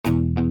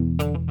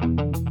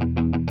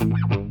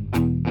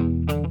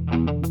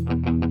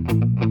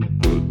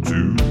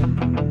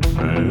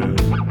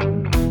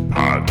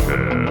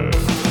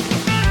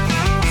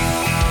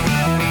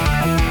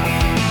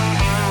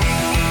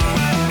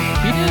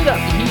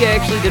he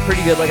actually did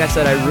pretty good. Like I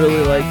said, I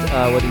really liked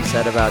what he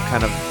said about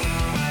kind of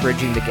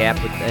bridging the gap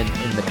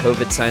in the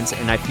COVID sense,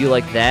 and I feel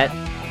like that,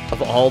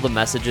 of all the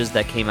messages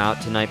that came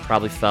out tonight,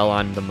 probably fell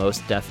on the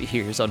most deaf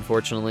ears,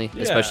 unfortunately,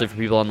 especially for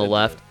people on the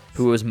left,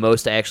 who was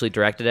most actually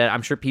directed at.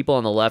 I'm sure people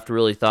on the left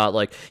really thought,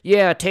 like,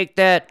 yeah, take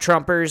that,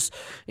 Trumpers,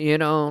 you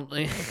know,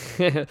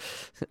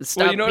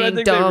 stop well, you know what I being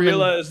think dumb. they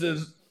realized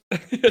is,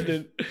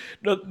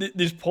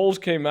 these polls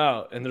came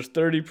out, and there's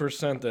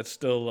 30% that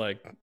still,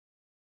 like,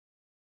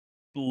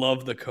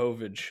 love the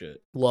COVID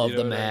shit. Love You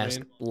know the what I mask.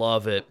 mean?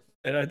 Love it.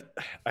 And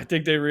I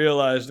think they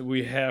realized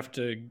we're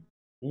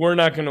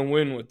not going to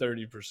win with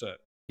 30%.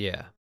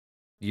 Yeah.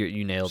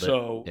 You nailed it.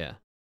 So yeah.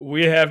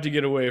 we have to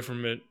get away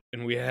from it,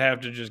 and we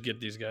have to just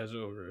get these guys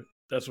over it.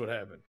 That's what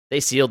happened.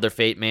 They sealed their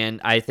fate, man.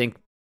 I think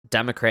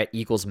Democrat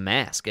equals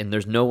mask, and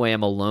there's no way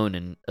I'm alone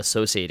in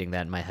associating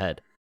that in my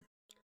head.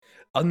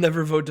 I'll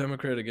never vote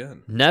Democrat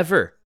again.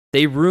 Never.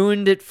 They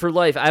ruined it for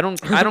life. I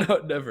don't No,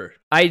 never.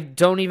 I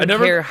don't even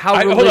care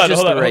how religious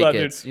the right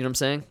gets. You know what I'm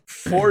saying?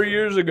 4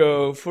 years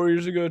ago,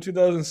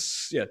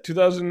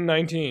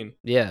 2019.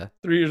 Yeah.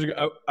 3 years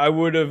ago, I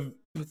would have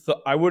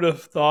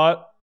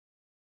thought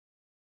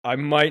I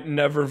might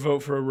never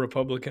vote for a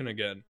Republican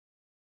again.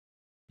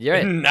 Yeah.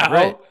 And now,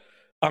 right.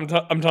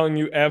 I'm telling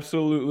you,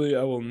 absolutely,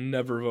 I will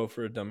never vote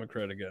for a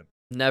Democrat again.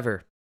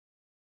 Never.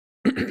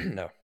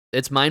 No.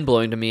 It's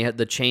mind-blowing to me,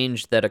 the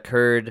change that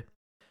occurred.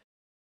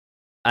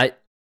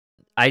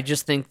 I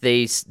just think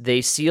they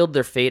sealed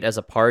their fate as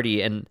a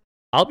party, and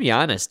I'll be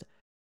honest,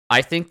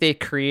 I think they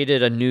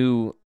created a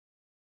new,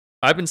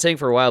 I've been saying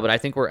for a while, but I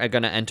think we're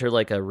going to enter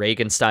like a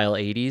Reagan-style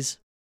 80s,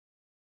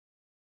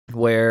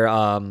 where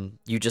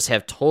you just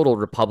have total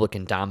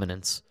Republican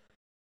dominance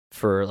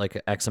for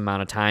like X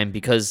amount of time,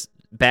 because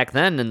back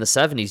then in the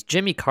 70s,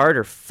 Jimmy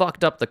Carter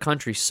fucked up the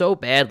country so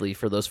badly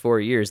for those 4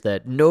 years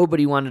that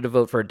nobody wanted to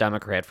vote for a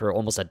Democrat for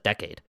almost a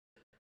decade.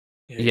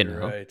 Yeah, you know?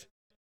 Right.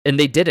 And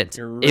they didn't.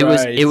 You're It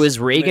right. was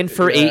Reagan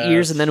for 8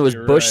 years, and then it was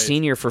you're Bush right.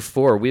 Sr. for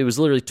 4. It was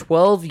literally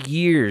 12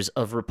 years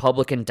of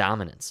Republican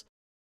dominance.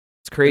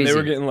 It's crazy. And they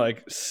were getting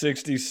like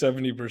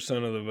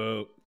 60-70% of the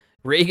vote.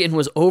 Reagan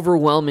was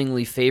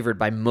overwhelmingly favored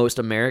by most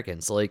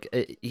Americans. Like,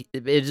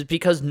 it's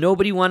because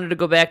nobody wanted to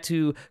go back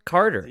to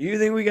Carter. You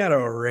think we got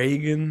a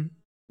Reagan?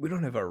 We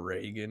don't have a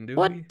Reagan, do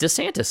What? we?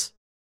 DeSantis.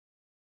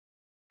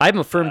 I'm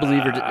a firm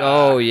believer.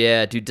 Oh,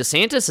 yeah, dude.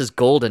 DeSantis is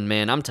golden,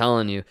 man. I'm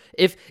telling you.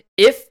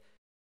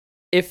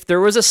 If there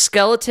was a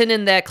skeleton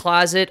in that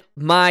closet,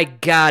 my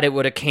God, it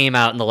would have came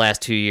out in the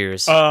last 2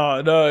 years.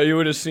 Oh, no, you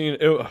would have seen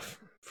it.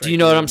 Do you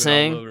know what I'm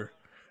saying?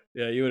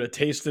 Yeah, you would have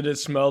tasted it,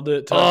 smelled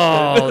it,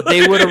 Oh, it.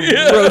 they would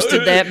have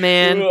roasted that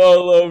man.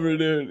 All over,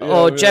 dude.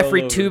 Oh,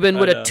 Jeffrey Toobin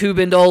would have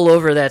Toobined all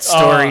over that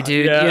story,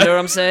 dude. Yeah. You know what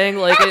I'm saying?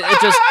 Like,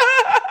 it just...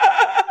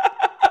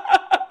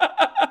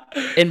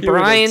 And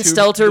Brian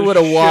Stelter would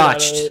have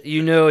watched.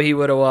 You know he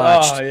would have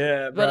watched. Oh,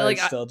 yeah. But Brian like,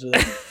 Stelter,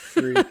 that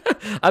freak.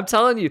 I'm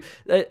telling you,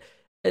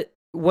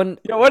 when...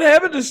 Yeah, what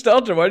happened to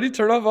Stelter? Why did he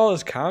turn off all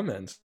his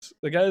comments?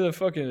 The guy that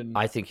fucking...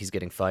 I think he's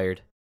getting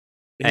fired.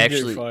 he's getting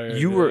Actually, fired,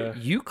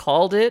 you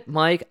called it,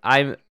 Mike.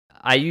 I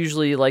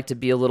usually like to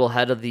be a little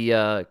ahead of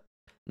the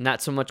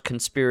not so much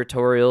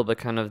conspiratorial, but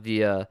kind of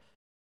the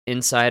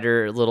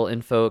insider little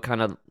info,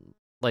 kind of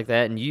like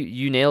that. And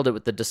you nailed it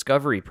with the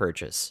Discovery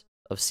purchase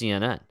of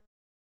CNN.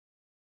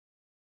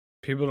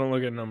 People don't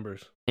look at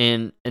numbers.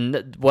 And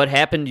what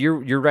happened?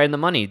 You're right in the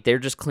money. They're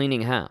just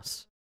cleaning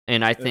house,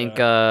 and I think look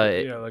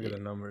at the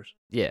numbers.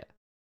 Yeah,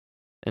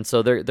 and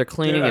so they're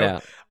cleaning it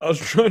out. I was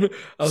trying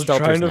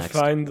to next.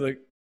 find the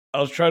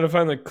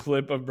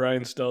clip of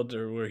Brian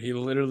Stelter where he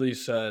literally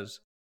says,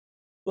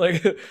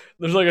 like,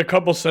 there's like a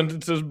couple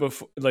sentences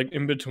before, like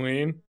in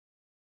between,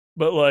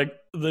 but like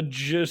the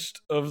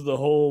gist of the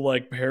whole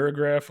like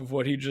paragraph of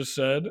what he just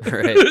said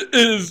Right.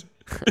 is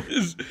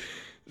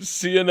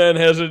CNN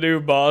has a new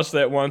boss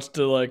that wants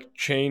to like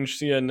change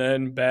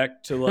CNN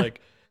back to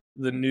like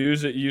the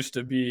news it used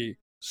to be.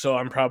 So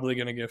I'm probably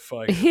gonna get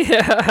fired.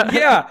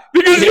 Yeah,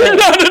 Because you're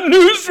not a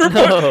news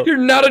reporter. No. You're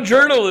not a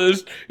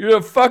journalist. You're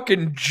a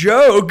fucking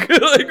joke.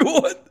 Like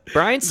what?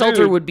 Brian Stelter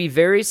Dude. would be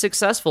very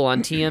successful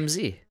on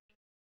TMZ.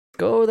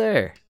 Go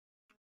there.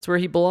 That's where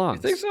he You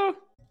belongs. think so?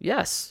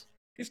 Yes.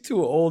 He's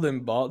too old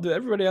and bald. Dude,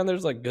 everybody on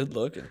there's like good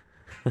looking.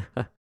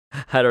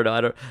 I don't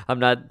know. I'm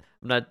not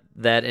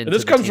that into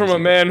This the comes from a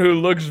TMZ. man who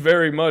looks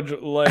very much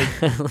like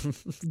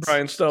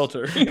Brian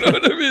Stelter. You know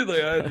what I mean?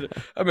 Like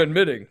I'm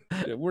admitting,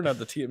 we're not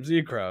the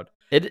TMZ crowd.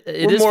 It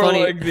We're is more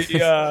funny. like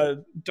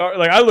the dark.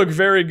 Like I look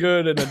very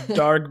good in a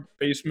dark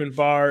basement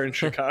bar in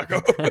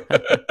Chicago.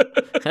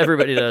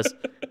 Everybody does.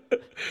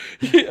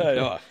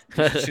 Yeah,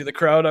 see the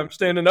crowd I'm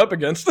standing up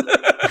against.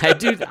 I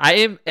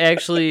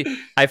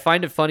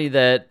find it funny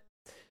that,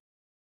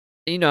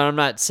 I'm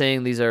not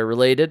saying these are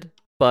related,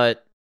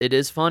 but it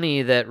is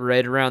funny that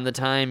right around the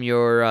time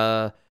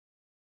your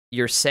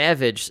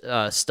savage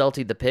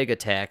Stelty the Pig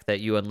attack that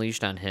you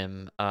unleashed on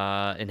him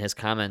in his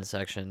comment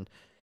section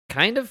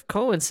kind of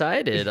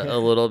coincided a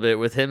little bit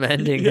with him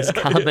ending his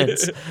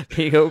comments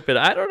being open.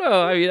 I don't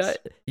know. I mean,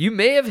 you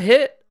may have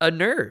hit a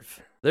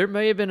nerve. There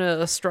may have been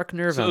a struck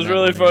nerve. So on it was that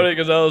really one, funny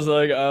because I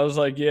was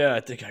like, yeah,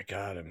 I think I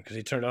got him because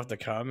he turned off the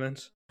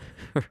comments.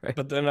 right.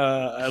 But then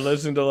I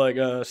listened to like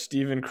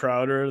Steven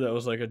Crowder that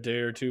was like a day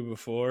or two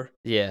before.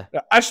 Yeah.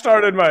 I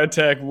started my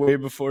attack way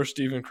before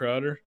Steven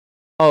Crowder.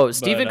 Oh,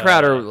 Steven But,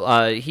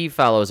 Crowder, he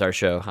follows our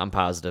show. I'm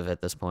positive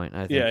at this point.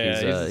 I think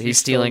Yeah, he's he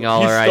stealing stole-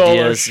 all he our stole our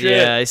ideas. shit.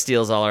 Yeah, he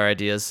steals all our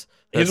ideas.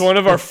 He's That's- one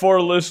of our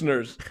 4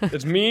 listeners.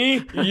 It's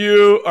me,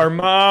 you, our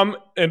mom,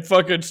 and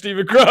fucking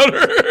Steven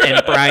Crowder.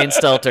 and Brian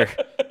Stelter.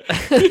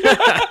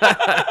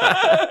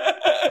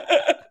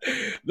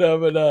 No,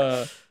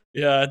 but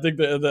yeah, I think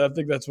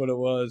that's what it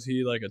was.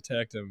 He like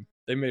attacked him.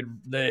 They made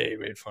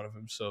fun of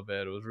him so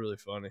bad. It was really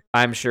funny.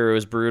 I'm sure it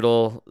was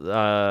brutal.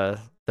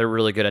 They're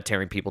really good at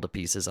tearing people to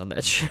pieces on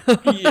that show.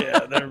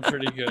 Yeah, they're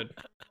pretty good.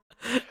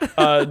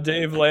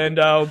 Dave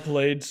Landau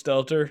played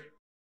Stelter.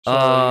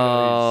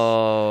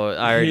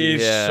 So,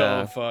 he's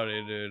so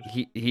funny, dude.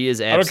 He is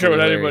absolutely I don't care what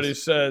hilarious. anybody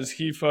says.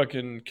 He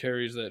fucking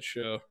carries that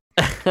show.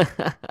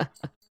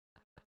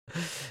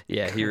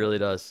 Yeah, he really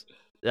does.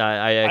 I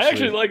I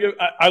actually like it.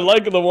 I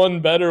like the one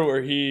better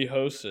where he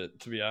hosts it.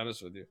 To be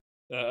honest with you,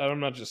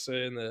 I'm not just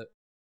saying that.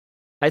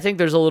 I think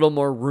there's a little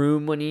more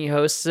room when he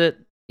hosts it,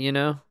 you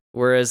know.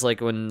 Whereas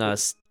like when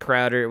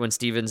when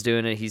Steven's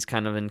doing it, he's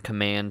kind of in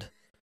command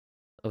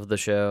of the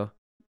show.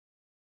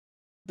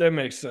 That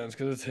makes sense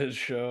because it's his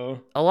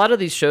show. A lot of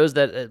these shows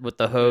that with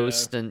the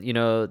host and you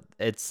know,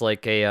 it's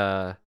like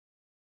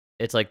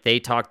it's like they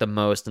talk the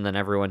most and then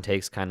everyone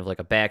takes kind of like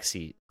a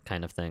backseat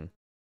kind of thing,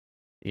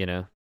 you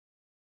know.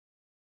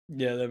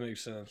 Yeah, that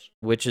makes sense.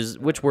 Which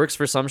works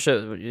for some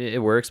shows.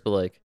 It works, but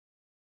like,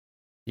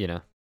 you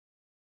know,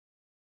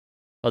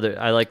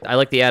 I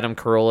like the Adam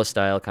Carolla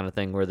style kind of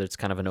thing where it's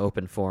kind of an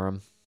open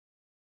forum,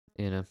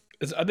 you know.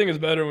 I think it's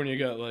better when you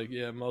got like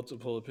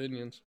multiple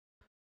opinions.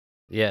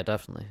 Yeah,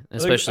 definitely.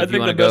 Especially I if you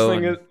think want to the best go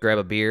thing and is- grab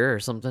a beer or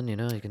something, you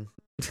know, you can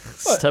But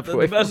step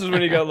away. the best from is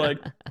when you got like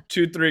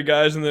 2-3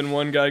 guys and then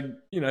one guy,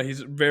 you know, he's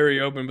very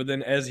open, but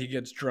then as he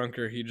gets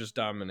drunker, he just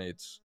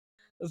dominates.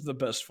 That's the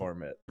best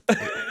format.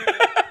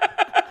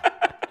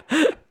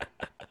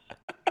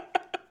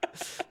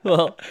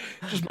 Well,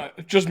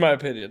 just my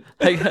opinion.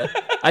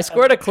 I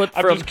scored a clip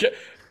from.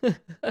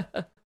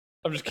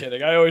 I'm just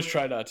kidding. I always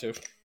try not to.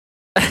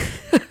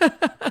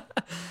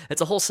 It's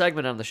a whole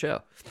segment on the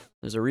show.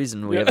 There's a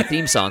reason we have a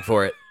theme song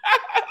for it.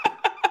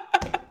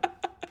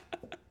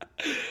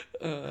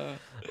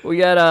 We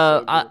got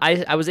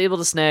I was able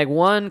to snag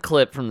one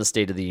clip from the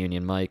State of the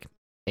Union, Mike,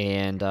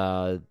 and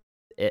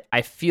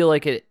I feel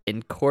like it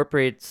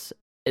incorporates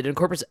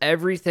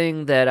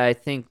everything that I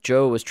think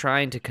Joe was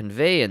trying to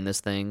convey in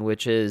this thing,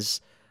 which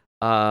is,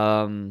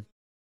 you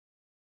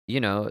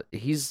know,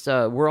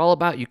 we're all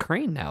about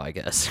Ukraine now, I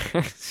guess.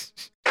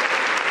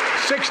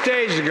 6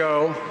 days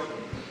ago,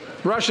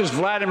 Russia's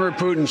Vladimir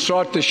Putin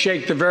sought to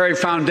shake the very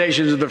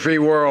foundations of the free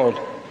world,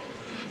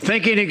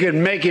 thinking he could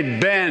make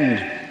it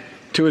bend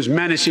to his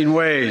menacing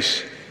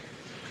ways.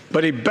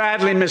 But he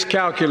badly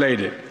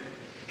miscalculated.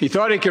 He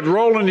thought he could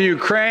roll into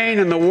Ukraine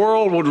and the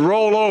world would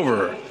roll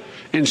over.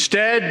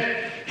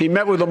 Instead, he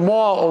met with a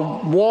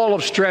wall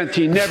of strength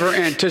he never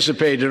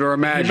anticipated or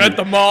imagined. He met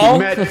the mall? He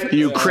met the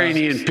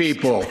Ukrainian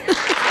people.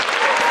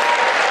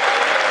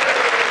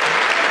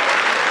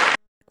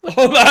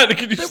 Hold on,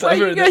 can you stop Why are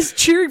you right guys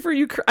cheering for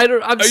Ukraine?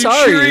 I'm there?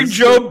 sorry. Are you cheering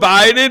Joe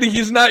Biden?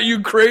 He's not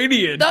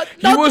Ukrainian.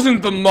 He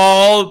wasn't the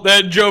mall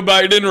that Joe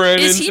Biden ran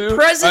into. Is he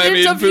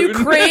president of Putin.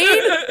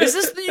 Ukraine? Is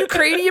this the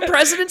Ukrainian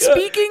president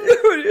speaking?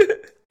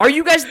 Are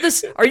you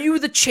guys Are you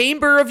the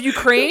chamber of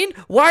Ukraine?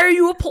 Why are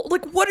you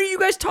what are you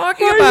guys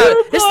talking about?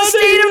 It's the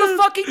State of the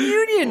fucking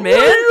Union, man.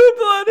 Why are you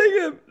applauding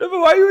him? No, but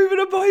why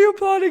are you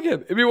applauding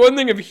him? It'd be one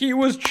thing if he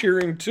was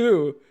cheering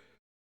too.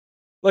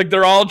 Like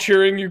they're all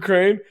cheering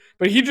Ukraine,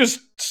 but he just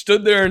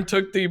stood there and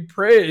took the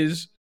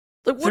praise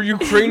for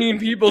Ukrainian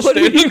people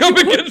standing up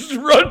against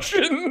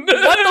Russian. What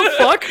the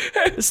fuck?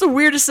 It's the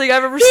weirdest thing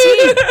I've ever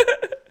seen.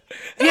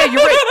 Yeah,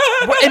 you're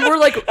right. And we're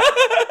like,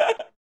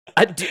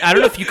 I don't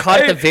know if you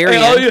caught the very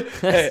end.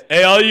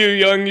 All you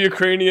young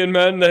Ukrainian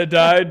men that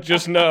died,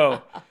 just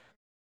know,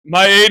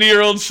 my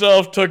 80-year-old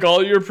self took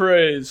all your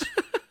praise,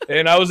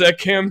 and I was at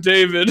Camp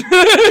David.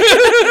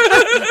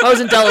 I was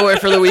in Delaware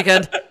for the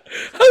weekend.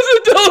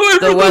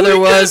 The weather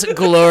was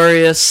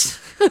glorious.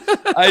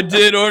 I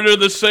did order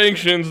the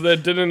sanctions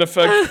that didn't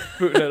affect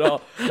Putin at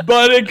all,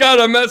 but it got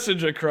a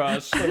message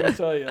across. Let me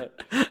tell you,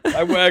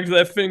 I wagged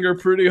that finger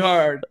pretty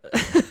hard.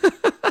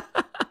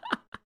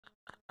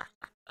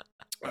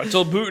 I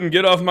told Putin,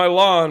 get off my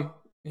lawn.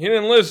 He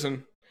didn't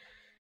listen.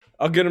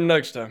 I'll get him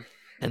next time.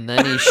 And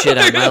then he shit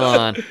on my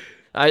lawn.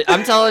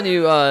 I'm telling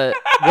you,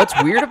 what's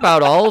weird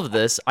about all of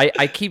this,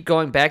 I keep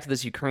going back to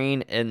this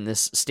Ukraine and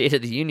this State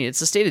of the Union. It's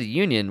the State of the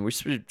Union. We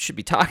should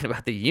be talking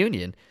about the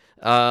Union.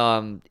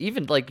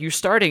 Even like you're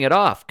starting it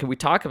off. Can we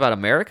talk about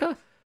America?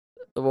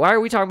 Why are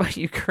we talking about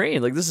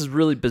Ukraine? Like, this is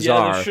really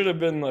bizarre. Yeah, that should have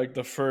been like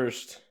the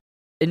first.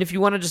 And if you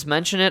want to just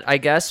mention it, I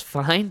guess,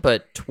 fine.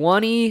 But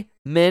 20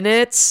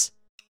 minutes.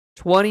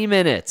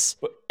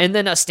 and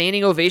then a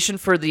standing ovation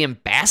for the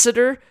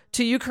ambassador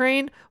to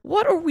Ukraine.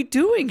 What are we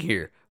doing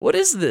here? What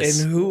is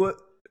this? And who?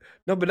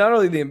 No, but not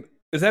only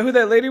is that who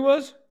that lady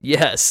was?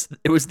 Yes,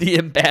 it was the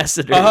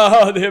ambassador.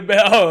 Oh,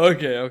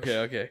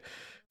 okay.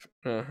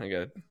 Oh, I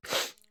got it.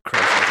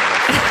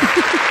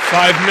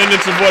 5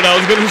 minutes of what I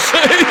was going to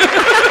say.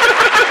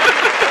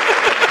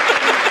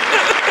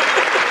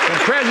 And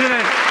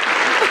President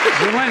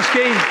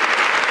Zelensky,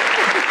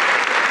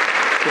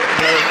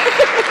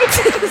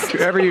 to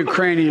every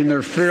Ukrainian,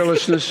 their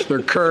fearlessness,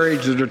 their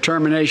courage, their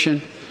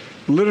determination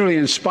literally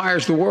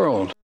inspires the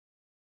world.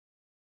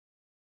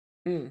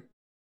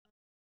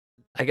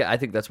 I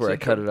think that's where I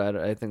cut it out.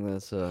 I think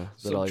that's all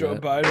I Joe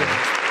got.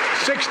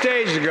 Biden. 6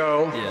 days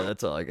ago, Yeah,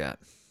 that's all I got.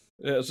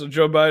 Yeah, so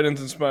Joe Biden's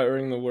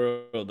inspiring the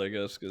world, I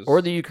guess.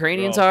 Or the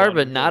Ukrainians all are, fun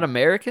but and not good.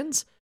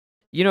 Americans.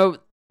 You know,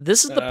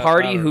 this is the I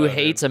party don't who know,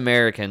 hates dude.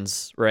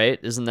 Americans, right?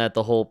 Isn't that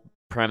the whole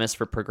premise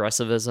for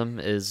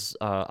progressivism? Is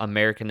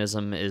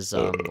Americanism is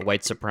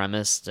white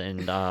supremacist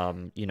and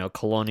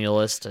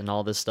colonialist and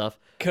all this stuff.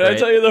 Can right? I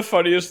tell you the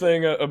funniest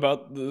thing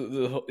about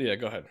the whole... Yeah,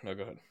 go ahead. No,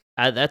 go ahead.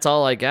 That's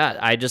all I got.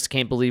 I just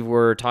can't believe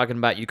we're talking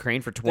about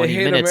Ukraine for 20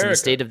 hate minutes in the America.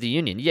 State of the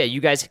Union. Yeah, you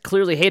guys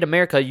clearly hate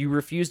America. You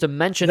refuse to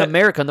mention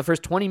America in the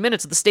first 20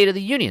 minutes of the State of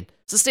the Union.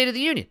 It's the State of the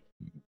Union.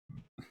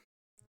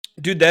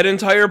 Dude, that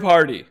entire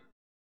party,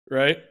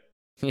 right?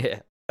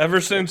 Yeah.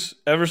 Ever since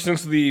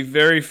the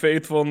very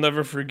faithful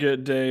never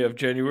forget day of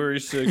January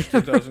 6th,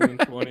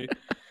 2020,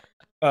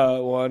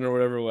 one or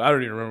whatever. I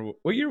don't even remember.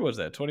 What year was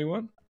that?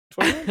 21?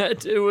 21?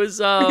 It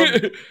was,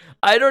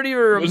 I don't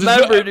even Was it-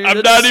 remember, dude.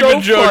 I'm That's not so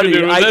even joking, funny.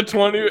 dude. Was that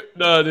 20?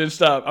 No, dude,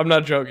 stop. I'm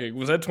not joking.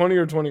 Was that 20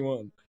 or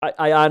 21?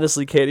 I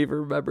honestly can't even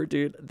remember,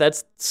 dude.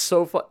 That's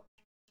so fun.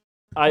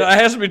 No, it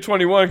has to be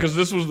 21 because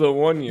this was the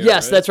 1 year.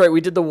 Yes, right? that's right.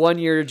 We did the 1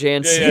 year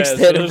Jan 6th so this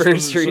was-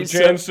 anniversary. So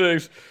Jan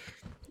 6th,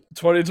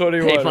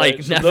 2021. Hey, Mike,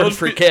 right? So never those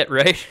forget,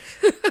 right?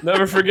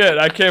 never forget.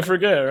 I can't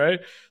forget, right?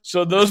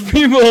 So those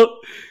people,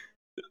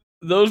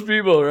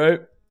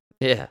 right,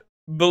 Yeah.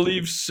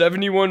 believe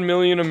 71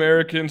 million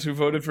Americans who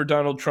voted for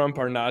Donald Trump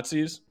are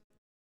Nazis,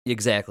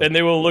 Exactly. and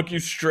they will look you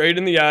straight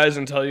in the eyes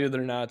and tell you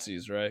they're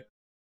Nazis, right?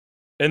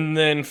 And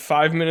then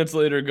 5 minutes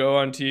later, go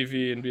on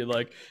TV and be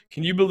like,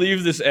 "Can you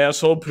believe this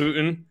asshole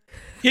Putin?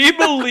 He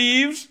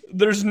believes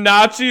there's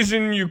Nazis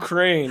in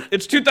Ukraine.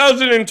 It's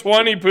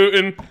 2020,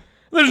 Putin.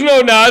 There's no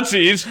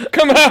Nazis.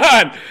 Come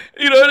on,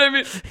 you know what I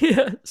mean?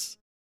 Yes.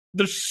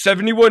 There's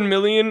 71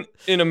 million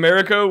in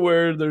America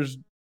where there's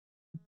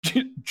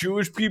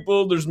Jewish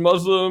people, there's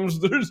Muslims,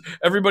 there's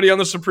everybody on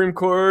the Supreme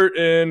Court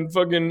and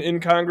fucking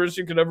in Congress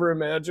you could ever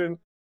imagine.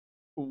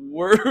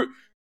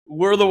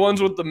 We're the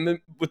ones with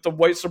the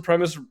white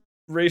supremacist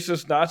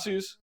racist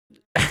Nazis.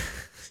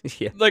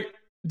 Yeah. Like,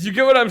 do you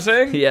get what I'm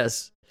saying?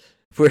 Yes.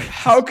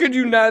 How could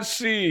you not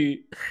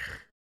see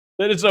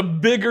that it's a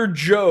bigger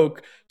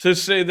joke to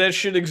say that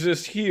shit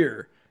exists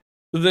here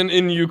than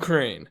in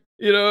Ukraine?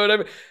 You know what I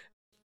mean?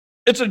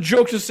 It's a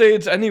joke to say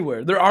it's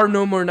anywhere. There are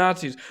no more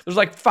Nazis. There's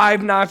like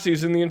 5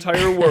 Nazis in the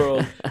entire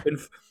world,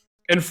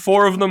 and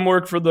 4 of them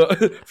work for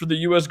the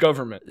U.S.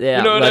 government. Yeah,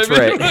 you know what that's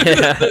I mean?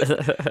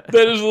 right.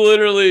 That is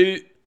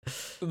literally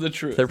the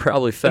truth. They're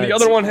probably And feds. the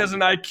other one has an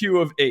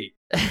IQ of 8.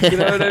 You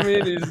know what I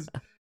mean?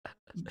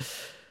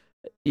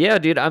 Yeah,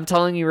 dude, I'm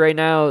telling you right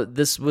now,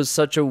 this was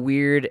such a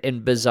weird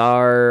and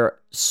bizarre,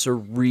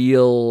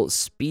 surreal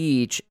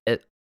speech.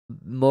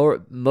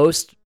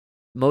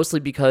 Mostly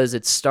because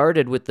it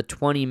started with the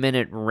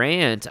 20-minute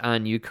rant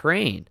on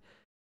Ukraine.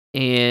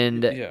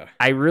 And Yeah.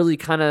 I really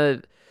kind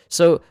of...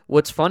 So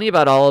what's funny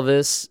about all of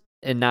this,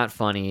 and not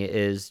funny,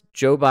 is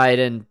Joe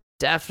Biden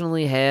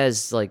definitely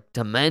has like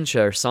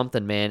dementia or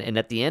something, man. And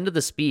at the end of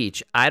the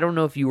speech, I don't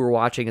know if you were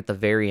watching at the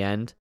very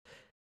end,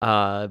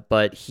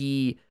 but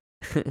he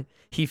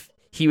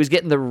was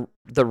getting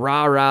the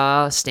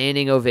rah-rah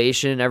standing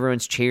ovation,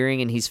 everyone's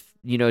cheering, and he's,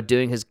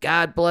 doing his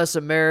God bless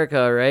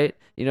America, right?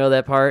 You know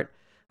that part?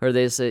 Or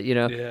they say,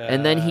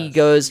 and then he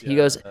goes,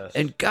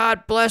 and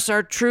God bless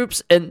our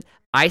troops. And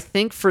I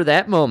think for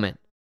that moment,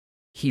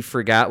 he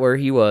forgot where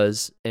he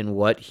was and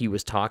what he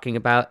was talking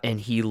about. And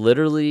he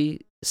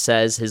literally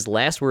says his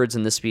last words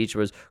in the speech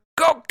was,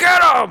 "Go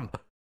get him!"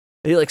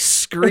 He like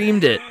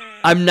screamed it.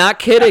 I'm not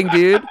kidding,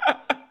 dude.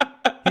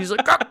 He's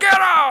like, "Go get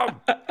him!"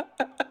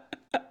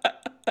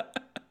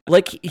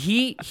 Like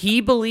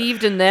he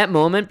believed in that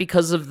moment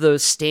because of the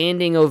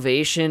standing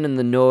ovation and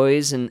the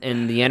noise and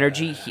the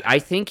energy. I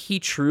think he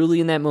truly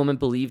in that moment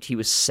believed he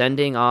was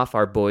sending off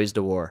our boys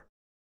to war.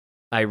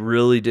 I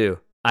really do.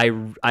 I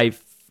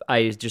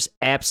just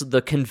absolutely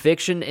the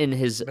conviction in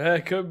his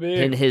That could be.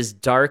 in his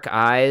dark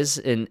eyes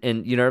and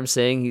you know what I'm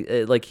saying?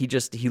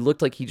 He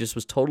looked like he just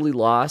was totally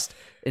lost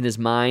in his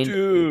mind.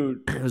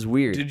 Dude, It was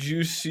weird. did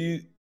you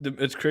see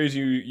it's crazy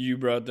you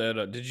brought that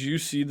up. Did you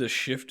see the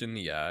shift in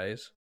the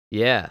eyes?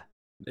 Yeah.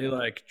 They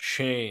like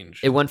changed.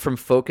 It went from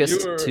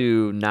focused You were-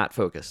 to not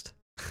focused.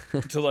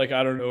 to like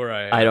I don't know where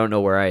I am. I don't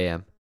know where I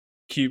am.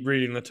 Keep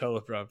reading the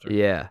teleprompter.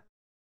 Yeah.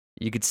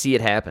 You could see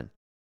it happen.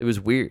 It was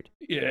weird.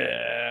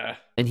 Yeah.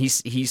 And he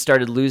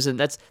started losing.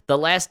 That's the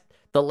last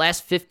the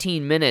last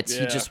 15 minutes,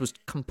 he Yeah. just was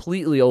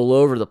completely all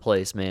over the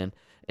place, man.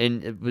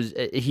 And it was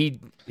he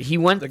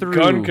went The through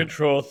gun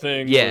control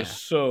thing Yeah. was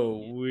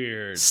so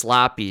weird.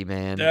 sloppy,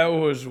 man. That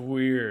was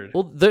weird.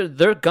 Well,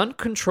 their gun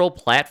control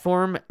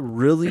platform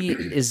really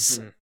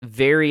is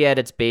very at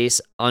its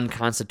base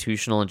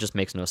unconstitutional and just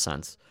makes no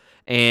sense.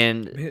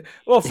 And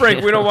Well,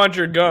 Frank, we don't want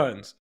your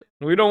guns.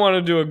 We don't want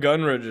to do a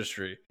gun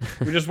registry.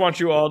 We just want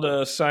you all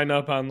to sign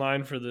up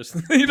online for this.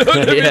 You know what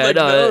I mean? yeah, Like,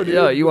 no,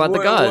 dude, you want the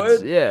what- guns.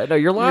 what? Yeah, no,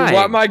 you're You lying.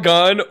 want my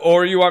gun,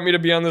 or you want me to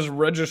be on this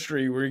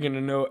registry where you're going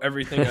to know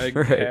everything I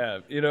Right.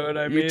 have. You know what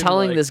I mean? You're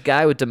telling Like, this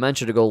guy with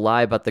dementia to go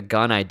lie about the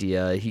gun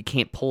idea. He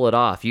can't pull it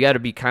off. You got to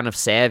be kind of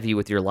savvy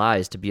with your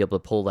lies to be able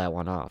to pull that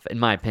one off, in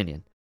my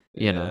opinion.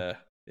 You know,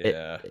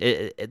 Yeah.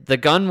 the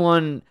gun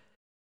one,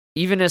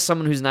 even as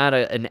someone who's not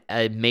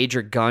a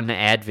major gun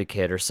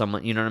advocate or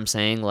someone, you know what I'm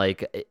saying?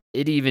 Like,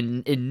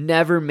 it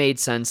never made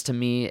sense to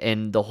me,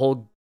 and the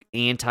whole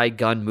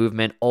anti-gun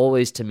movement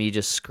always to me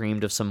just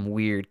screamed of some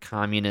weird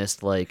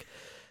communist, like,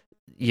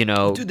 you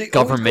know, Dude, they always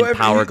government go after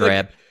power you, like-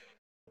 grab.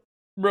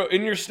 Bro,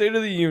 in your State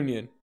of the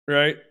Union,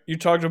 right? You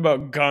talked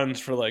about guns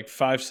for like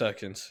 5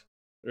 seconds,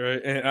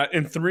 right? And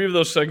in 3 of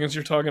those seconds,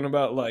 you're talking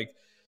about like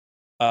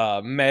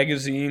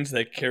magazines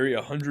that carry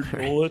 100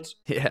 Right. bullets.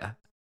 Yeah,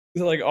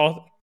 Like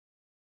all,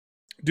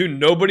 dude,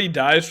 nobody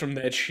dies from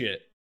that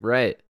shit.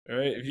 right.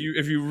 Right?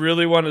 If you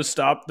really want to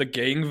stop the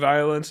gang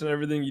violence and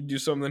everything, you do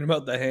something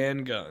about the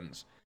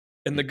handguns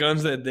and the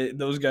guns that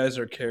those guys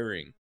are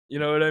carrying. You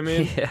know what I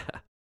mean? Yeah,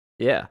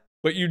 yeah.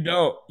 But you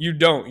don't.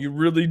 You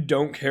really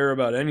don't care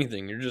about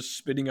anything. You're just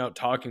spitting out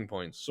talking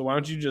points. So why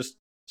don't you just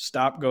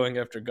stop going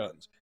after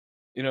guns?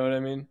 You know what I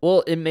mean?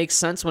 Well, it makes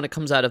sense when it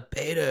comes out of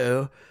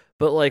Beto,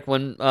 but like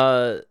when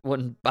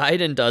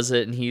Biden does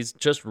it and he's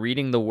just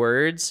reading the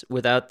words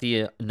without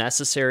the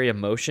necessary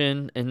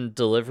emotion and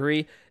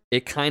delivery,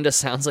 it kind of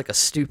sounds like a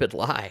stupid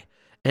lie.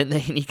 And then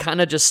he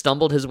kind of just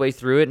stumbled his way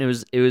through it,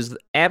 and it was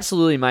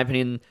absolutely, in my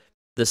opinion,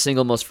 the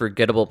single most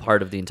forgettable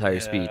part of the entire Yeah.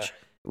 speech.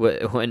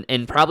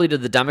 And probably to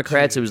the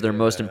Democrats, it was their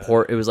most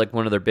important. It was like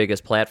one of their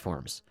biggest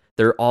platforms.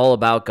 They're all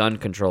about gun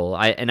control.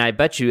 I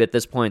bet you at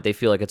this point they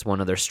feel like it's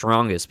one of their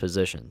strongest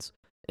positions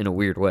in a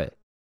weird way.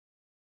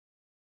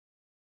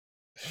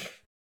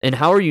 And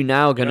how are you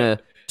now gonna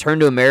turn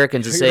to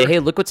Americans and say, "Hey,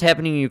 look what's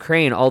happening in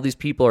Ukraine. All these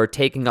people are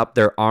taking up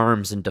their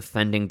arms and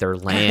defending their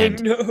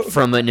land know.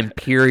 from an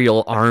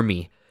imperial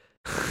army."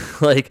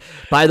 Like,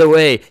 by the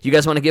way, you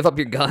guys want to give up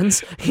your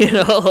guns? You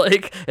know,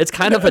 like, it's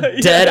kind of a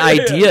dead Yeah,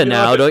 idea you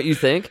now, know? don't you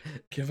think?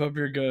 Give up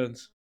your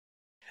guns.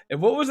 And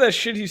what was that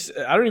shit he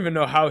said? I don't even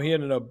know how he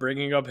ended up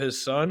bringing up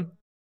his son.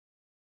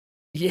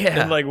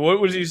 Yeah. And like, what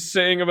was he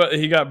saying about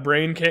he got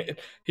brain cancer?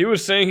 He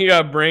was saying he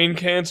got brain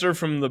cancer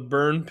from the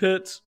burn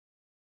pits.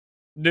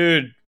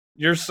 Dude,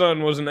 your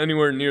son wasn't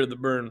anywhere near the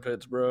burn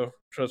pits, bro.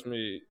 Trust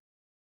me.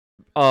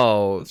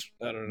 Oh,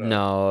 I don't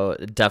know.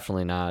 no,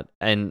 definitely not.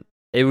 And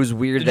it was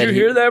weird Did that you he-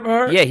 hear that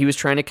part? Yeah, he was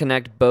trying to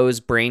connect Bo's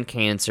brain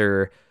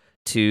cancer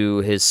to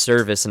his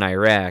service in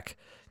Iraq.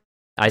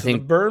 I To the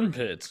think burn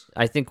pits.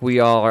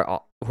 we're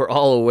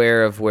all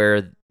aware of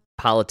where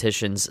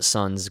politicians'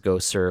 sons go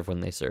serve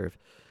when they serve.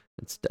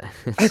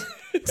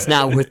 It's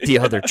not with the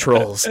other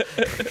trolls.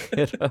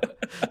 You know?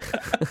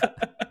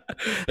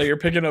 Like you're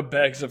picking up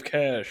bags of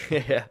cash.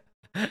 Yeah,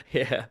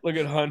 yeah. Look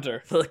at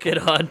Hunter. Look at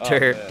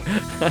Hunter.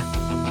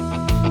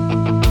 man.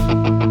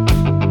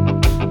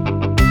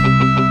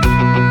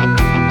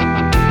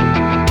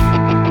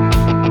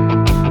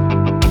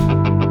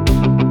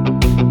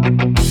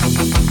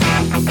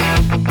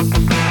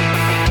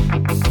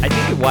 I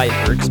think why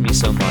it irks me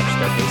so much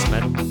that they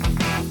spent.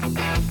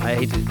 I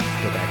hate to go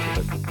back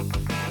to it,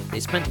 but they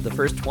spent the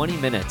first 20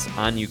 minutes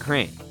on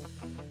Ukraine.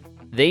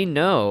 They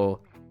know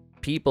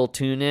people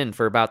tune in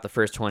for about the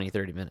first 20,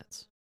 30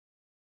 minutes.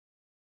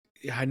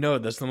 Yeah, I know.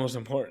 That's the most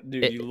important.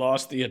 Dude, you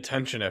lost the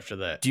attention after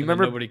that. Do you and then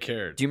remember- Nobody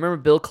cared. Do you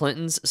remember Bill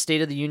Clinton's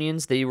State of the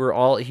Unions? He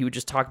would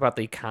just talk about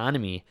the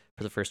economy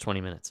for the first 20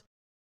 minutes.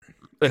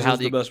 This is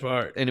the best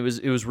part. And it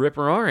was rip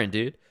roaring,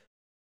 dude.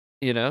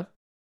 You know?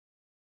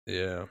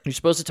 Yeah. You're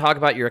supposed to talk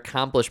about your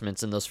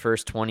accomplishments in those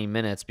first 20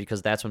 minutes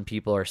because that's when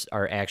people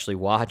are actually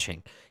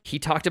watching. He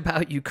talked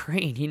about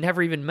Ukraine. He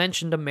never even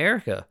mentioned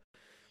America.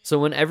 So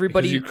when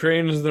everybody, Because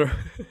Ukraine is the.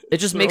 it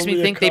just their makes me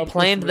only think they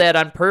planned accomplishment. that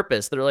on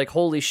purpose. They're like,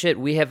 holy shit,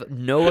 we have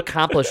no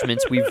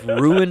accomplishments. We've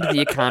ruined the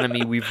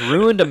economy. We've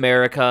ruined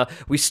America.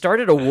 We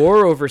started a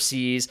war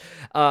overseas.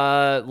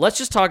 Let's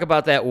just talk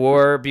about that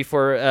war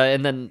before,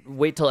 and then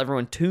wait till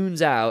everyone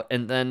tunes out,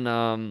 and then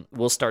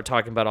we'll start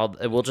talking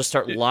about we'll just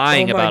start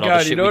lying Oh my about all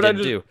God, the you shit know we what I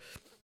didn't just-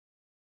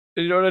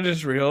 do. You know what I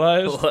just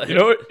realized? What? You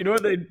know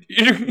what they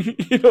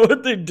you know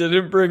what they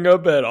didn't bring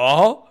up at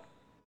all?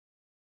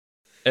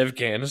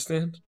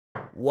 Afghanistan.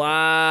 Wow.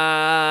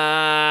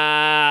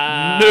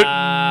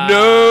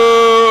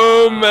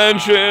 No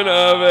mention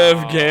of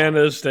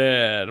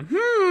Afghanistan.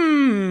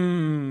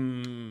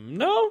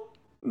 No.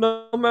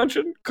 No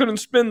mention. Couldn't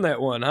spin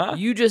that one, huh?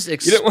 You just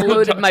didn't wanna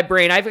exploded talk- my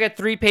brain. I've got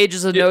 3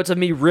 pages of Yeah. notes of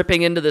me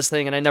ripping into this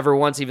thing, and I never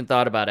once even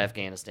thought about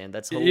Afghanistan.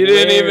 That's hilarious. You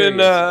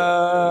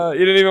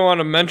didn't even want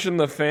to mention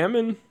the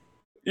famine.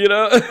 You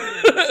know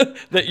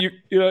that you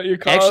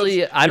caused.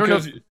 Actually, I don't know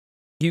because- if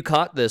you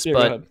caught this, Yeah, go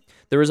but ahead.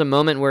 there was a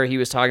moment where he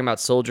was talking about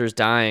soldiers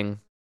dying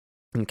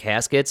in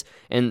caskets,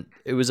 and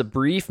it was a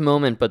brief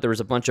moment, but there was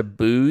a bunch of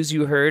boos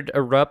you heard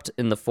erupt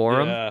in the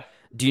forum. Yeah,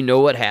 Do you know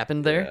what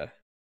happened there? yeah.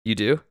 You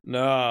do?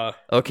 No.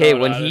 Okay, No,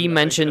 when I he didn't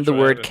mentioned catch the what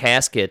word happened.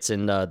 caskets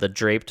and the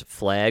draped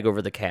flag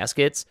over the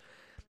caskets,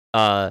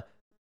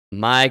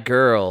 my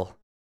girl,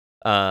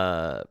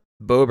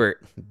 Babert,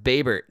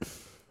 Babe,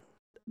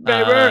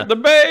 the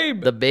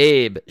babe. the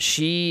babe,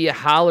 she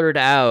hollered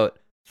out,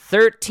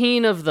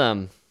 13 of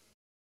them.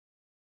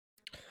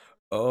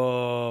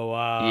 Oh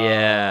wow.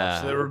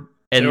 Yeah. So they were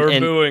And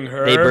booing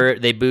her.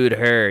 They booed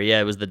her.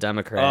 Yeah, it was the Oh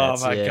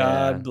Democrats. my yeah.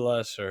 God,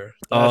 bless her.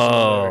 That's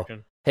Oh.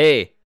 American.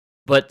 Hey,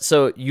 but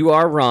so you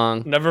are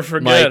wrong. Never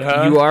forget, Mike,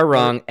 huh? you are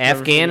wrong. Never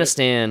forget.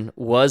 Afghanistan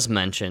was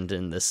mentioned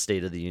in this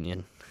State of the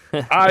Union.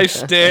 I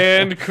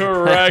stand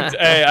correct.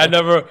 Hey, I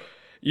never.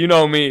 You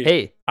know me.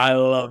 Hey, I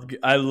love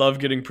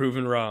getting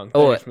proven wrong.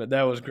 Oh, Thanks, man.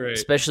 That was great.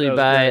 especially That was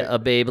by great. a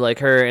babe like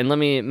her. And let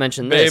me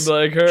mention babe this.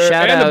 like her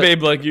Shout and out- a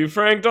babe like you,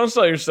 Frank. Don't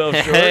sell yourself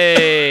short.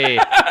 Hey,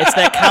 it's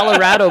that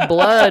Colorado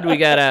blood we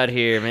got out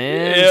here,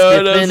 man. You know It's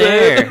what I'm the thin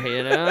saying? air,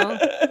 you know?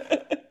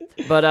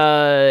 But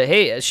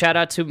hey, shout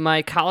out to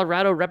my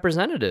Colorado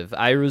representative.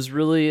 I was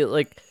really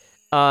like,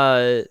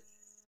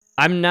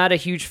 I'm not a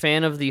huge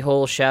fan of the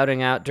whole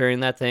shouting out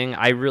during that thing.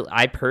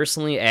 I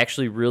personally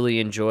actually really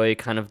enjoy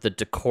kind of the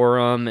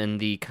decorum and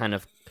the kind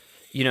of,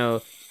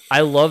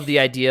 I love the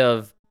idea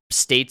of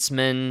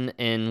statesmen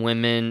and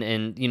women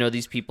and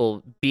these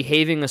people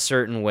behaving a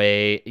certain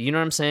way. You know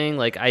what I'm saying?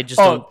 Like I just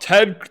Oh, don't.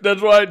 Ted.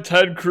 That's why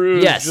Ted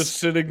Cruz Yes. just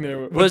sitting there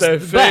with Was that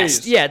the face.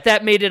 best. Yeah,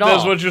 that made it all.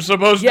 That's what you're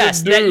supposed Yes,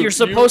 to do. that you're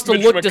supposed to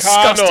Mitch look McConnell,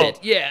 disgusted.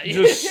 Yeah,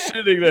 just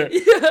sitting there.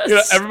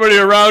 Yes. Everybody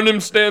around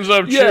him stands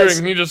up cheering. Yes.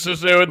 He just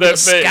sits there with that a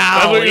face.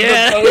 scowl, That's what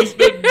yeah. you're supposed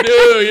to do.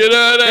 You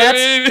know what I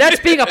mean? That's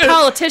being a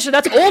politician.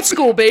 That's old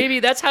school, baby.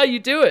 That's how you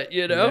do it.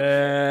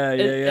 Yeah.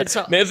 And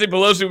so- Nancy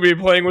Pelosi would be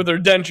playing with her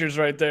dentures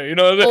right there. You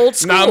know, Old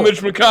school. Now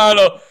Mitch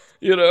McConnell.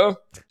 You know,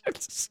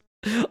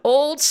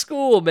 Old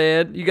school,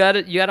 man. You got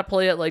to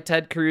play it like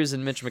Ted Cruz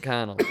and Mitch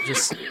McConnell.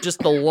 Just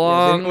the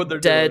long what they're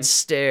dead doing.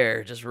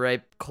 stare, just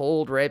right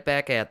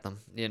back at them.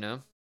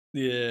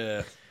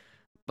 Yeah.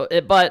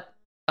 But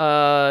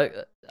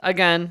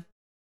again,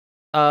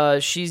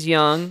 she's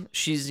young.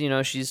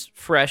 She's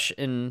fresh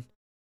in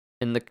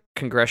the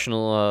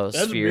congressional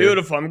That's sphere.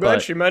 beautiful. I'm glad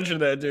but- she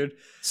mentioned that, dude.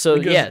 So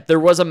because yeah, there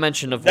was a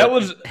mention of that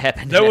what was-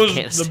 happened That in was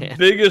Afghanistan. the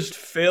biggest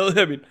fail.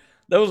 I mean,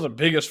 that was the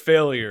biggest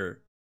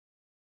failure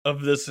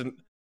of this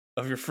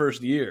of your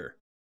first year.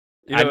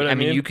 You know what I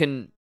mean? you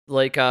can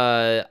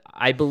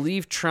I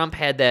believe Trump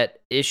had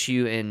that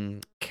issue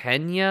in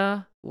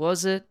Kenya,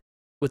 was it?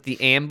 With the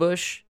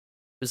ambush.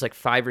 It was like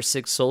 5 or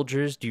 6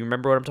 soldiers. Do you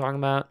remember what I'm talking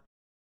about?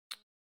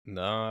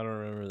 No, I don't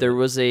remember.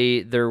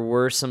 There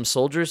were some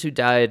soldiers who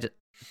died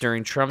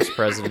during Trump's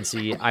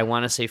presidency. I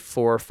want to say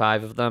 4 or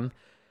 5 of them.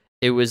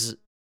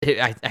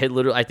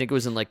 I think it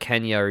was in like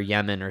Kenya or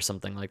Yemen or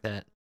something like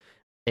that.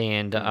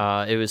 And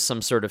it was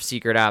some sort of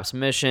secret ops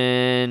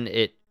mission.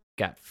 It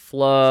got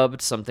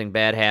flubbed. Something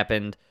bad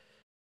happened.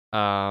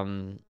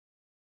 And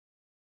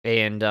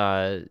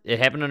it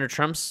happened under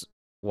Trump's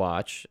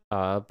watch.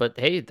 But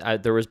hey,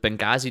 there was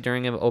Benghazi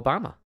during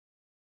Obama.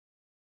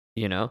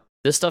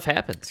 This stuff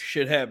happens.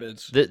 Shit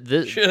happens.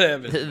 Shit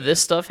happens.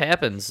 This stuff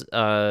happens.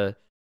 For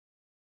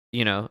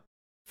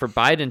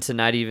Biden to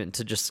not even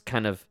to just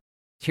kind of,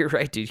 you're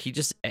right, dude. He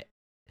just,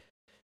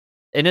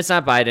 and it's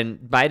not Biden.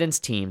 Biden's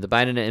team, the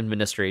Biden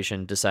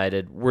administration,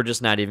 decided we're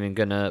just not even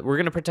we're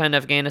gonna pretend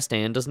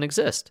Afghanistan doesn't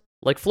exist,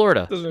 like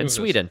Florida Doesn't and exist.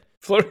 Sweden.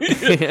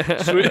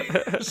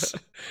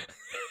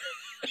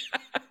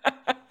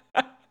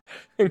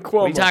 And Cuomo.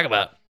 What are you talking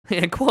about?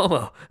 And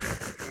Cuomo.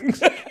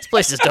 These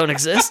places don't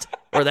exist.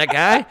 Or that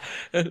guy.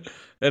 And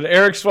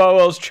Eric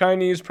Swalwell's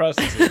Chinese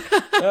prostitute,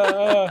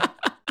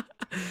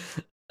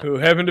 who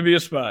happened to be a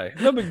spy.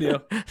 No big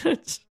deal.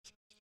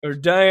 Or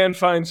Dianne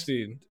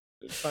Feinstein.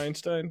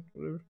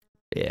 Whatever.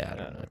 Yeah, I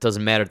don't know. It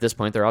doesn't matter at this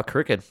point. They're all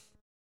crooked.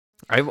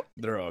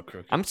 They're all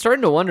crooked. I'm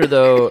starting to wonder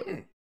though.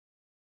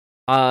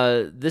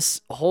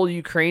 This whole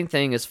Ukraine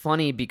thing is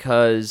funny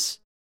because,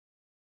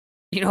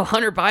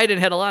 Hunter Biden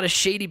had a lot of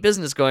shady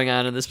business going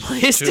on in this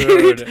place,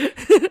 dude.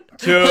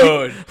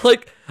 Dude.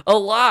 like a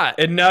lot.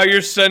 And now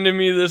you're sending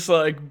me this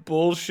like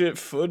bullshit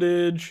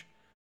footage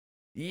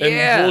Yeah.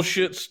 and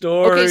bullshit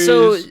stories.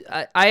 Okay,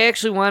 so I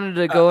actually wanted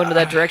to go into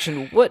that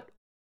direction.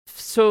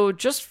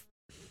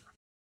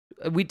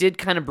 We did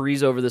kind of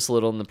breeze over this a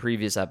little in the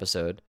previous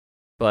episode,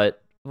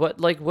 but what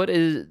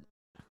is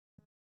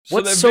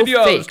what's that so video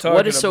I was fake? talking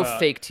What is so about-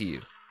 fake to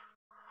you?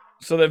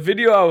 So that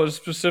video I was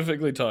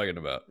specifically talking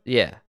about,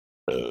 Yeah,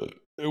 it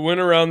went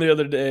around the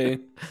other day.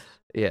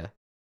 yeah,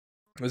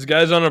 This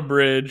guy's on a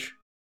bridge,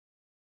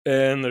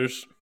 and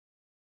there's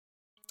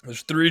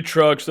There's 3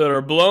 trucks that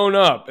are blown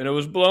up, and it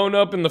was blown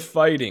up in the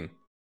fighting.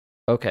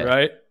 Okay.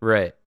 Right?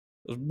 Right.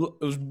 It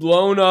was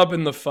blown up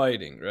in the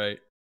fighting, right?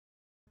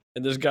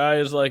 And this guy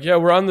is like, yeah,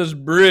 we're on this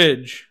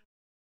bridge,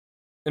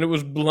 and it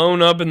was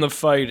blown up in the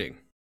fighting.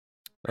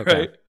 Okay.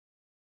 Right?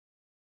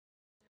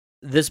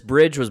 This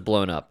bridge was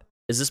blown up.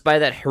 Is this by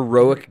that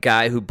heroic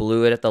guy who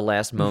blew it at the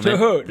last moment?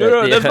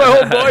 No. That's my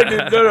whole point,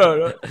 dude.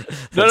 No.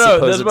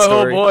 That's my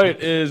whole point.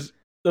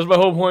 That's my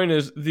whole point.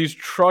 Is these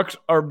trucks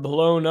are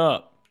blown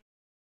up,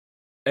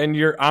 and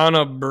you're on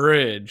a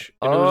bridge.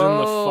 And it was in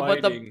the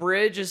fighting. But the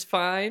bridge is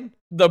fine.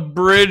 The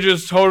bridge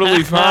is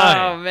totally fine.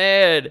 Oh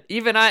man,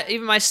 even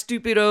my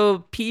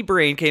stupido pea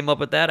brain came up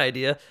with that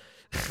idea.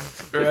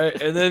 Right,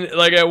 and then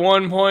like at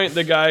one point,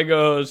 the guy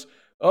goes,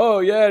 "Oh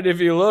yeah, and if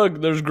you look,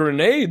 there's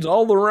grenades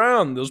all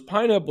around. Those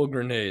pineapple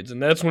grenades,"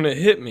 and that's when it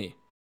hit me.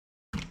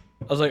 I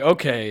was like,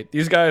 "Okay,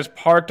 these guys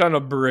parked on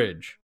a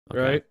bridge,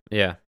 right?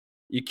 Yeah,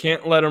 you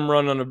can't let them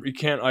you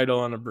can't idle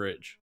on a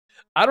bridge."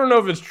 I don't know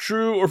if it's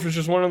true or if it's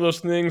just one of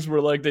those things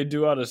where like they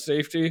do out of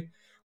safety,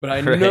 but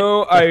I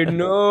know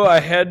I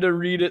had to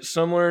read it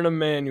somewhere in a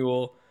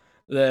manual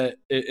that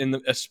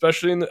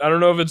especially I don't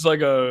know if it's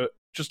like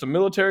just a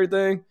military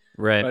thing,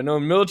 right? But I know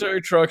in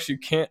military trucks you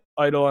can't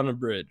idle on a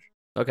bridge.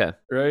 Okay.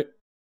 Right?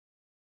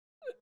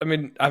 I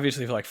mean,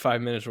 obviously for like 5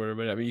 minutes or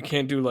whatever, but I mean, you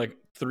can't do like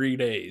 3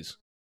 days.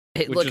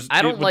 Hey, look,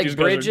 I don't like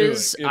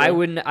bridges. Doing,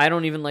 you know? I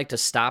don't even like to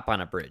stop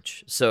on a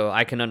bridge, so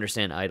I can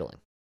understand idling,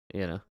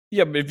 you know?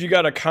 Yeah, but if you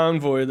got a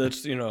convoy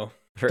that's,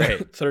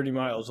 right. 30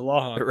 miles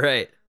long.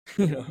 Right.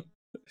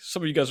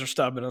 Some of you guys are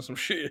stopping on some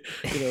shit,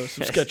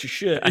 some sketchy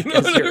shit. I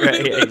guess you're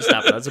right. Yeah, you're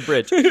stopping on a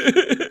bridge.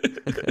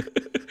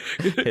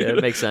 Yeah,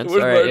 it makes sense. All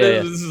right,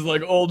 this is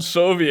like old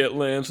Soviet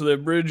land, so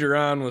that bridge you're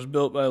on was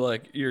built by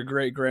like your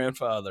great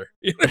grandfather.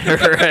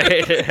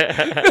 Right.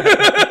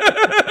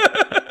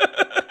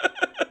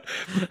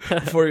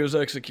 Before he was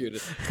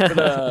executed.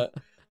 But,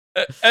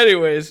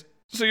 anyways,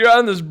 so you're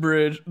on this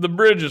bridge. The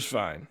bridge is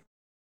fine.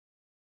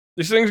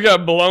 These things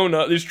got blown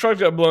up. These trucks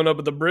got blown up,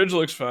 but the bridge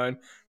looks fine.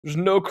 There's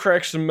no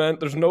cracked cement.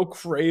 There's no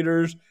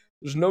craters.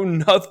 There's no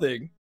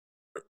nothing.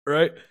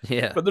 Right?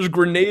 Yeah. But there's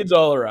grenades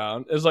all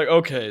around. It's like,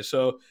 okay,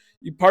 so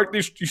you park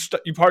these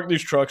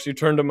trucks, you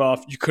turned them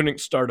off, you couldn't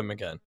start them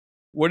again.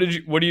 What do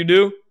you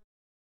do?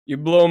 You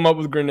blow them up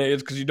with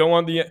grenades because you don't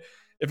want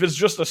if it's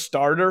just a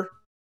starter,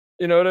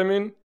 you know what I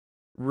mean?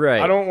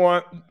 Right. I don't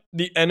want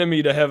the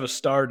enemy to have a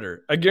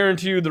starter. I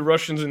guarantee you the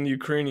Russians and the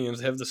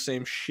Ukrainians have the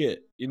same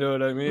shit. You know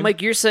what I mean?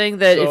 Mike, you're saying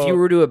that if you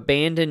were to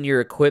abandon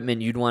your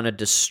equipment, you'd want to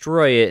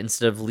destroy it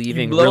instead of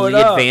leaving really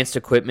advanced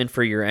equipment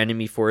for your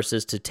enemy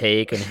forces to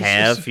take and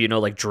have,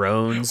 like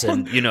drones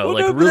and,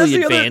 like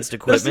really advanced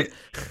equipment.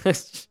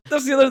 That's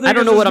the other thing. I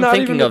don't know what I'm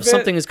thinking of.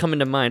 Something is coming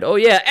to mind. Oh,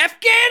 yeah,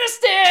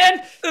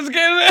 Afghanistan!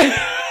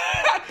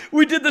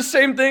 We did the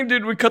same thing,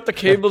 dude. We cut the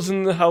cables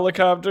in the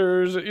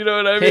helicopters. You know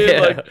what I mean? Yeah.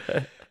 Like,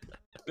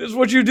 this is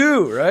what you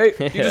do, right?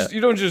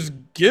 You don't just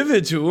give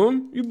it to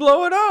them. You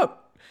blow it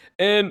up.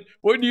 And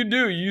what do?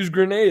 You use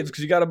grenades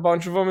because you got a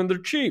bunch of them and they're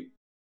cheap.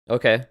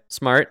 Okay,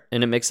 smart,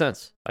 and it makes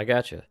sense. I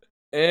got you.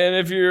 And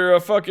if you're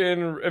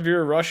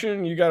a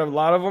Russian, you got a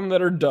lot of them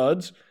that are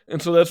duds,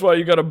 and so that's why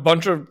you got a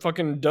bunch of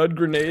fucking dud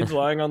grenades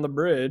lying on the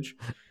bridge.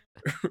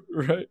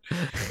 Right.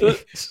 And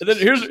then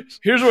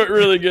here's what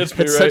really gets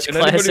me. It's right. Such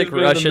classic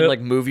Russian, like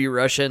movie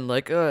Russian,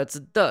 like it's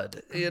a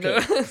dud. Can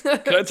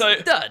I tell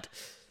you? Dud.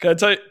 Can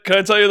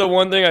I tell you the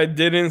one thing I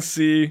didn't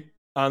see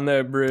on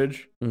that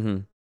bridge? Mm-hmm.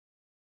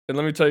 And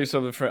let me tell you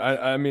something.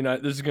 I mean,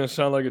 this is gonna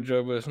sound like a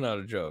joke, but it's not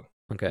a joke.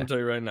 Okay. I'll tell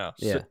you right now.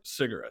 Yeah.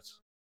 Cigarettes,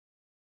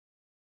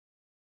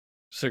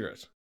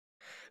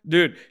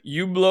 dude.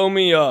 You blow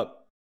me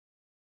up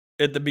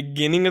at the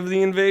beginning of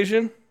the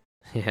invasion.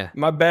 Yeah.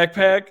 My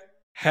backpack.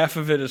 Half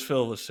of it is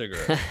filled with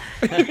cigarettes.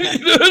 You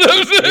know what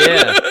I'm saying?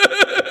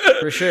 Yeah,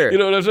 for sure. You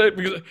know what I'm saying?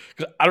 Because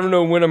I don't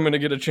know when I'm going to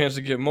get a chance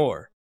to get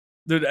more.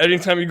 Dude,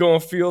 anytime you go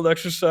on field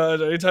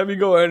exercise, anytime you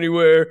go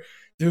anywhere,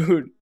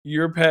 dude,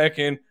 you're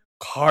packing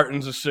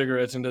cartons of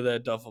cigarettes into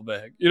that duffel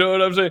bag. You know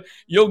what I'm saying?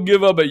 You'll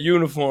give up a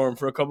uniform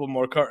for a couple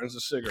more cartons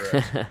of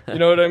cigarettes. You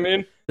know what I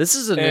mean? This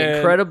is an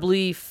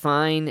incredibly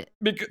fine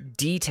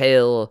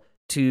detail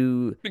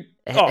to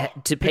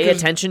pay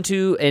attention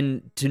to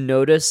and to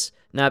notice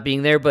not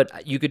being there,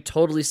 but you could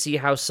totally see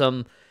how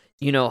some,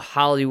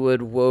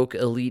 Hollywood woke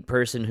elite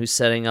person who's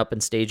setting up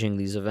and staging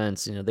these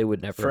events, they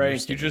would never Frank,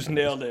 understand. You just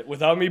nailed it.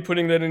 Without me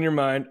putting that in your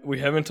mind, we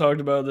haven't talked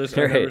about this.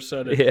 I never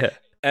said it. Yeah.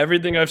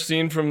 Everything I've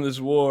seen from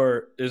this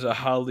war is a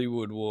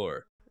Hollywood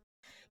war.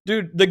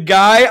 Dude, the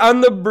guy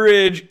on the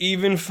bridge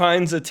even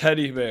finds a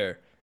teddy bear.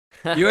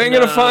 You ain't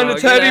gonna find a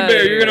teddy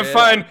bear.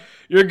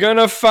 You're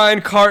gonna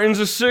find cartons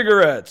of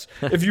cigarettes.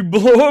 If you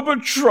blow up a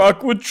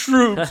truck with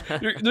troops,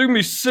 there's gonna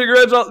be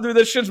cigarettes out. Dude,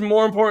 that shit's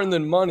more important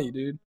than money,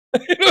 dude.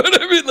 You know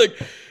what I mean? Like,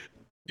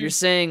 you're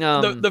saying,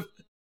 it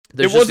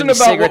wasn't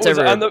about what was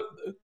on the.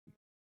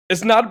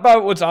 It's not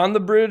about what's on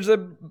the bridge that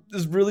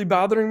is really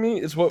bothering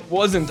me. It's what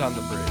wasn't on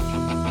the bridge.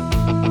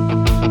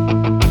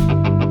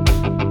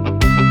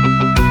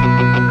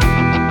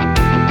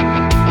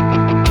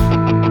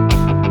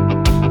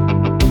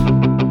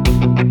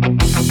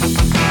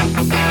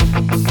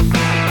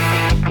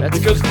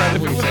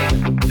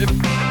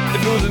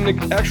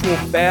 an actual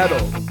battle,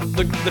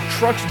 the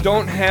trucks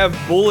don't have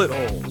bullet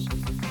holes.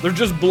 They're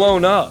just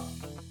blown up.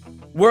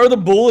 Where are the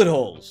bullet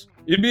holes?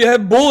 You'd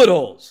have bullet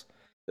holes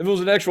if it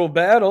was an actual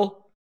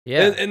battle.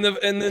 Yeah.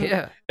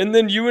 And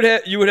then you would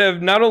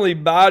have not only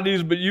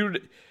bodies, but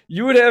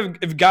you would have,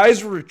 if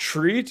guys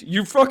retreat,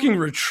 you're fucking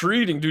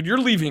retreating, dude. You're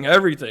leaving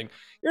everything.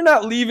 You're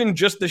not leaving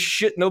just the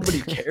shit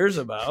nobody cares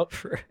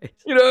about. Right.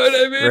 You know what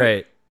I mean?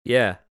 Right.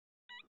 Yeah.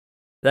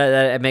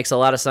 That makes a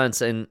lot of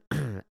sense. And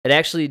it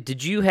actually,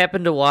 did you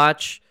happen to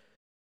watch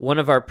one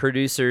of our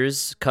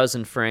producers,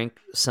 Cousin Frank,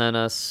 sent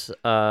us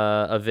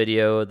a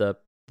video, the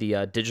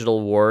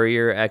Digital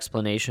Warrior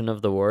explanation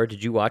of the war?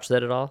 Did you watch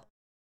that at all?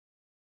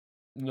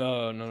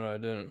 No, I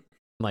didn't.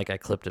 Mike, I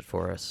clipped it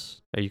for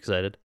us. Are you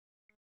excited?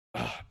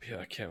 Oh, yeah,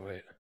 I can't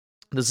wait.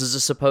 This is a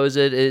supposed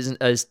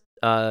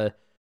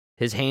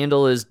his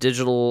handle is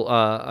digital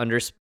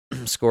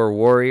underscore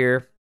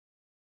warrior.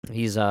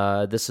 He's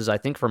this is I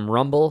think from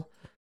Rumble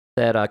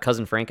that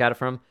Cousin Frank got it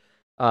from.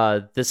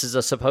 This is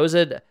a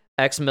supposed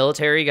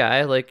ex-military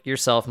guy like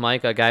yourself,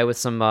 Mike, a guy with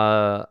some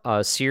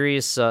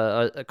serious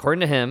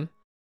according to him,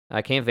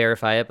 I can't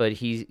verify it, but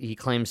he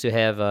claims to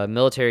have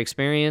military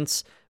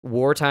experience,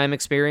 wartime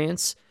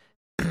experience.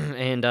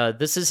 And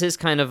this is his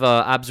kind of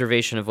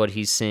observation of what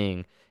he's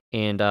seeing,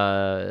 and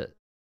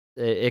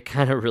it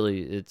kind of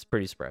it's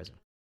pretty surprising.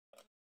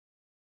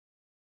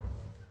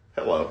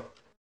 Hello.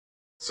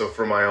 So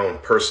from my own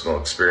personal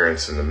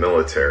experience in the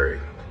military,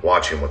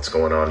 watching what's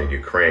going on in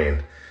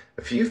Ukraine,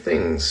 a few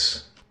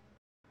things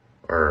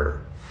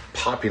are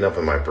popping up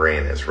in my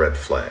brain as red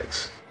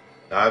flags.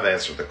 Now, I've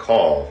answered the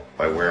call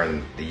by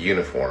wearing the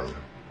uniform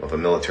of a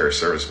military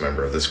service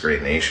member of this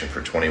great nation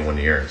for 21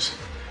 years.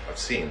 I've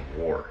seen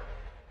war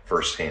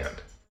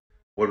firsthand.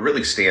 What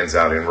really stands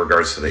out in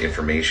regards to the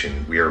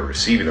information we are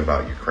receiving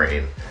about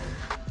Ukraine,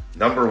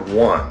 number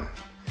one,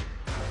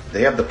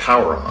 they have the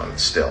power on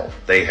still.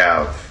 They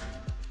have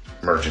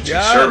emergency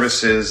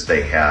services,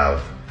 they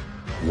have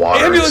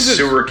water and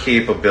sewer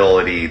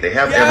capability, they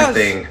have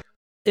everything.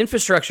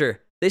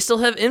 Infrastructure. They still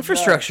have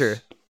infrastructure.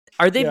 Yes.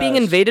 Are they being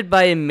invaded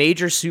by a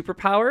major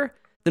superpower?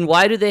 Then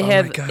why do they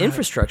have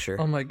infrastructure?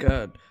 Oh my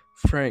god.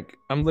 Frank,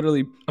 I'm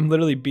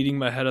literally beating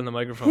my head on the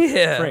microphone.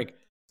 Yeah. Frank,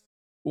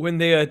 when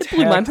they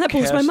attacked that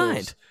blows my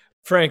mind.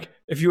 Frank,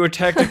 if you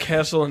attacked a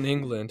castle in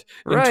England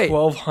in right.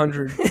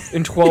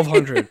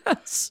 1200,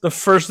 yes. the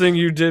first thing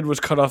you did was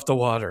cut off the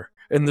water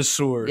in the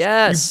sewers.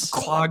 Yes. You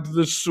clogged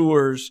the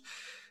sewers.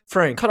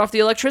 Frank. Cut off the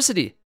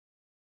electricity.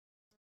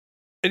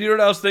 And you know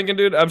what I was thinking,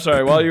 dude? I'm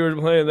sorry. While you were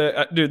playing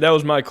that, dude, that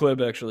was my clip,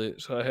 actually.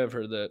 So I have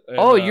heard that.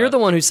 And, you're the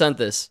one who sent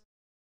this.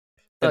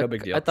 No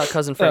big deal. I thought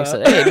Cousin Frank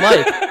said, "Hey,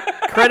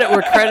 Mike, credit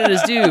where credit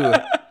is due."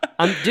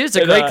 Dude, it's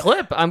a great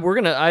clip. I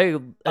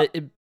was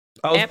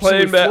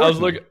playing back.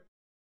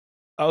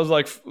 I was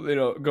like,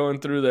 going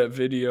through that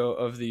video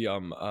of the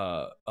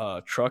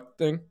truck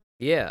thing.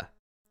 Yeah.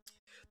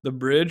 The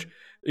bridge.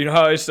 You know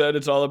how I said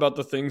it's all about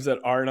the things that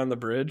aren't on the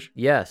bridge?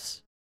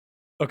 Yes.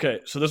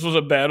 Okay, so this was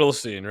a battle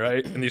scene,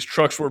 right? And these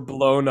trucks were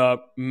blown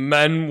up.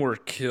 Men were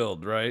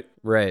killed, right?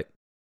 Right.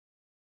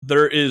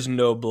 There is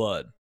no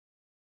blood.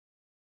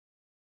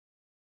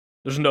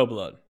 There's no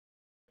blood.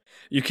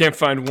 You can't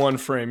find one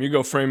frame. You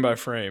go frame by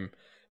frame,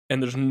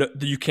 and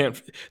you can't.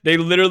 They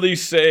literally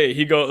say,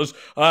 he goes,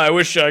 I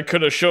wish I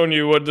could have shown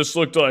you what this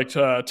looked like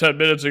 10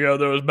 minutes ago.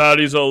 There was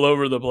bodies all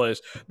over the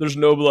place. There's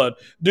no blood.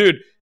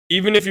 Dude,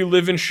 even if you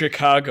live in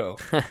Chicago,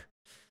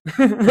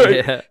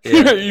 right?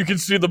 Yeah. You can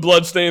see the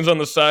blood stains on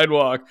the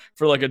sidewalk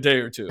for like a day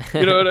or two.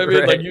 You know what I mean?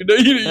 Right. Like, you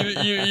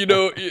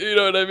know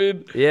what I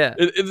mean? Yeah.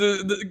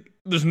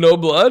 There's no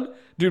blood.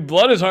 Dude,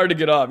 blood is hard to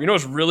get off. You know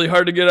what's really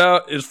hard to get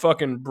out is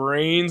fucking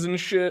brains and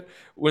shit.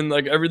 When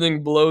like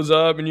everything blows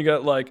up and you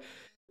got like,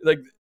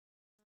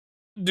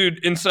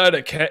 dude, inside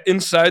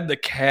the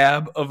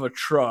cab of a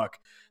truck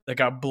that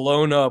got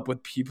blown up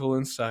with people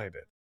inside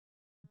it.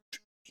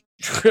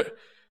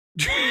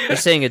 You're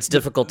saying it's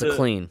difficult to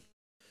clean.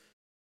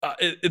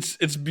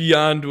 It's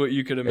beyond what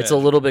you could imagine. It's a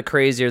little bit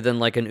crazier than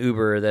like an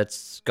Uber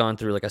that's gone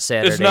through like a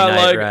Saturday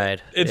night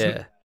ride. It's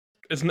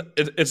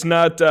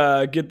not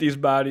get these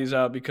bodies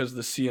out because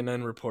the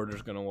CNN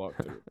reporter's gonna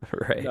walk through.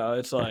 Right. No,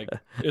 it's like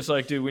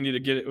dude, we need to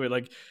get it.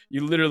 Like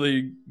you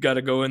literally got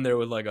to go in there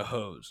with like a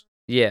hose.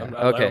 Yeah.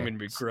 I don't mean to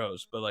be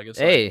gross, but like it's.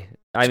 Hey,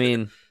 I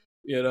mean,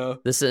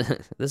 this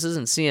isn't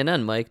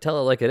CNN, Mike. Tell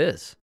it like it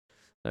is.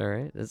 All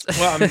right.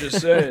 Well, I'm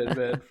just saying,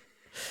 man.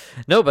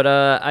 No, but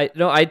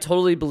I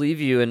totally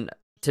believe you, and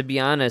to be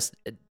honest,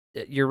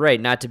 you're right.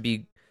 Not to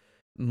be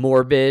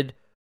morbid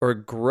or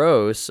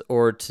gross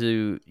or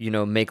to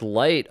make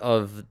light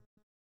of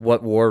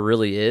what war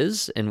really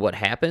is and what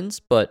happens,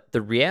 but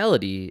the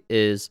reality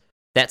is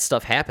that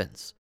stuff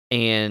happens,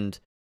 and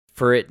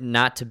for it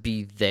not to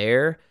be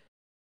there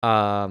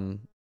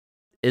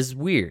is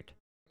weird.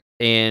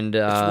 And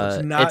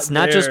it's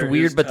not just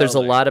weird, but there's a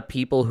lot of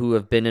people who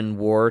have been in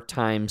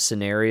wartime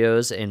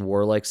scenarios and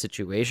warlike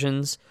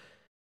situations,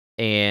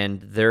 and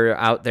they're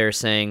out there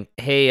saying,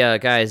 hey,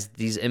 guys,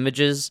 these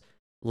images,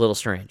 a little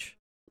strange,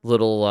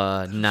 little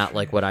not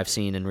like what I've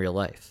seen in real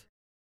life.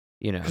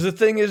 You know, Because the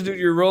thing is, dude,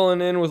 you're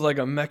rolling in with like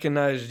a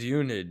mechanized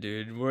unit,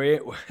 dude.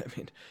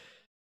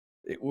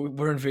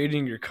 We're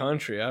invading your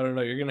country. I don't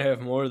know. You're gonna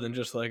have more than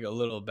just like a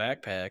little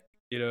backpack.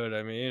 You know what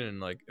I mean? And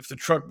like, if the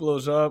truck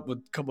blows up with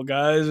a couple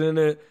guys in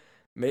it,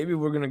 maybe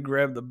we're gonna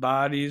grab the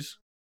bodies,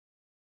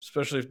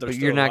 especially if they're. but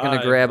still you're not going to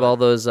alive, grab but all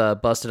those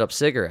busted up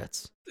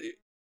cigarettes.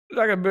 You're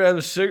not gonna grab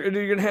the cigarette.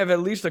 You're gonna have at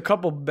least a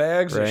couple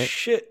bags Right. of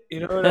shit.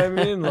 You know what I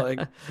mean? Like,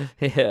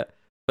 Yeah,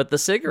 but the man,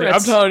 cigarettes.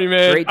 I'm telling you,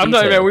 man. great I'm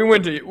telling you, detail. man. We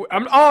went to.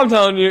 All I'm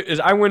telling you is,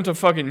 I went to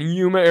fucking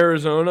Yuma,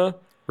 Arizona.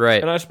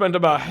 Right. And I spent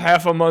about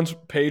half a month's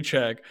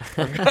paycheck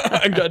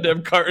on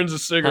goddamn cartons of On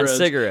cigarettes,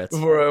 cigarettes.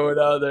 before I went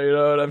out there. You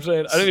know what I'm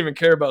saying? I didn't even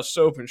care about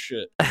soap and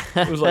shit.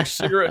 It was like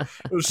It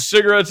was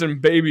cigarettes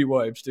and baby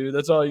wipes, dude.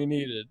 That's all you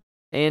needed.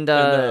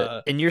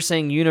 And you're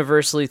saying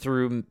universally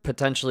through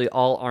potentially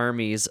all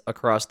armies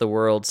across the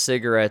world,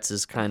 cigarettes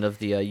is kind of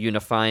the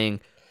unifying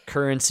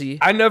currency.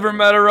 I never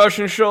met a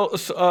Russian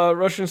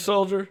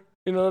soldier.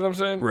 You know what I'm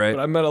saying? Right.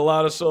 But I met a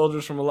lot of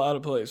soldiers from a lot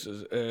of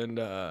places, and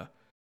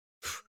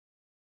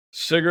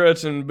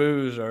cigarettes and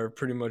booze are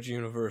pretty much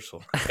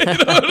universal. You know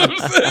what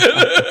I'm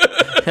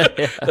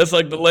saying? That's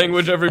like the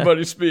language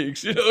everybody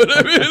speaks. You know what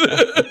I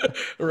mean?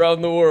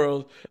 Around the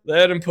world,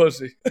 that and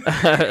pussy.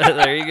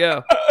 There you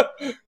go.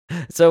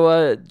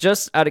 So,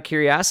 just out of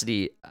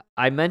curiosity,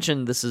 I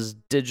mentioned this is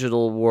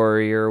Digital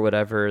Warrior,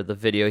 whatever, the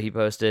video he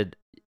posted,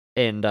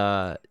 and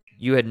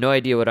you had no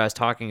idea what I was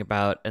talking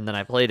about, and then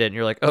I played it, and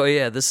you're like, "Oh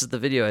yeah, this is the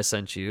video I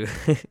sent you."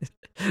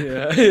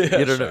 Yeah,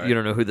 You don't sorry.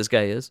 know who this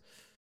guy is,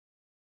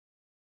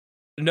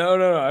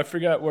 No. I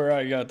forgot where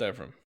I got that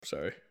from.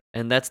 Sorry.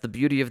 and that's the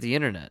beauty of the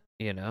internet.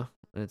 You know,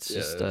 it's Yeah,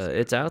 just that's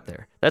it's out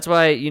there. That's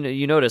why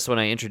you notice when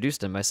I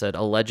introduced him, I said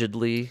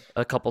allegedly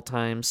a couple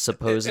times,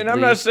 supposedly. And I'm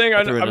not saying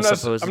I threw in a I'm not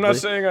supposedly.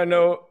 saying I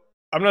know.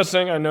 I'm not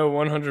saying I know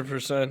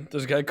 100%.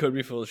 This guy could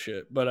be full of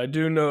shit, but I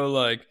do know,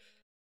 like,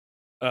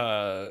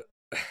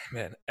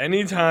 man,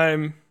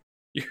 anytime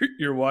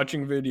you're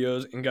watching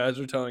videos and guys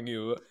are telling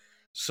you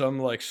some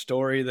like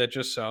story that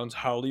just sounds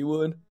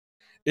Hollywood,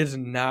 is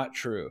not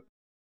true.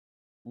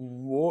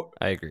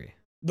 I agree.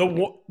 The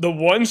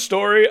one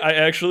story I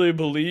actually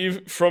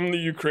believe from the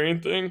Ukraine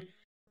thing,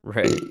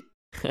 Right.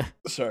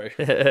 sorry,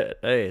 Hey,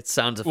 it's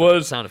sound effects.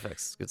 Was- Sound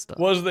effects. Good stuff.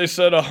 was they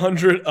said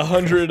 100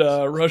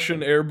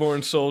 Russian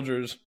airborne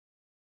soldiers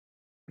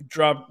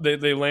dropped.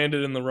 They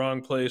landed in the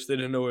wrong place. They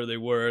didn't know where they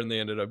were, and they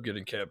ended up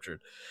getting captured.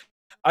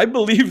 I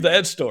believe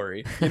that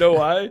story. You know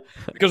why?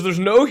 Because there's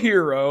no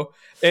hero,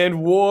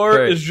 and war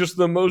Right. is just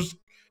the most.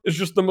 It's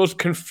just the most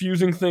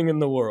confusing thing in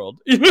the world.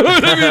 You know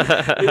what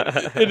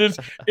I mean?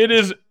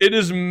 It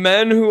is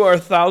men who are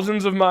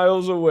thousands of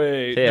miles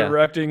away Yeah.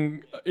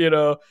 directing,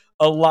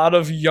 a lot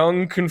of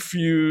young,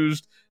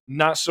 confused,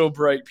 not so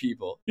bright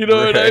people. You know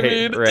what I Right,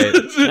 mean? right.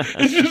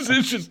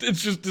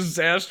 It's just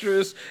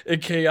disastrous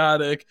and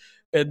chaotic,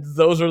 and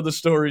those are the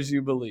stories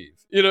you believe.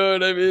 You know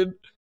what I mean?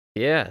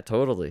 Yeah,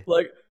 totally.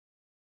 Like,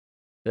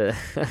 yeah.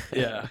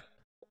 yeah.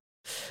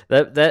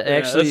 That Yeah,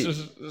 actually that's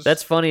just-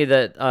 that's funny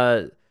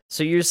that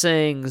so you're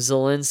saying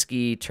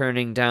Zelensky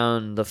turning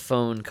down the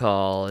phone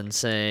call and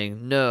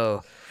saying,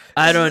 "No,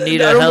 I don't need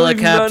a I don't believe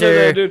none of helicopter."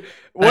 that, dude.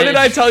 What did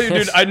I tell you,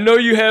 dude? I know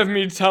you have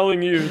me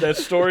telling you that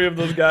story of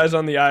those guys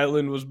on the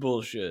island was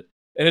bullshit,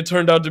 and it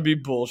turned out to be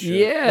bullshit.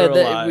 Yeah, They're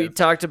that we alive.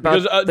 talked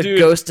about Because, the dude,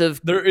 ghost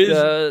of there is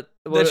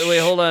wait,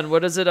 hold on.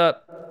 What is it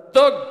up?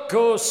 The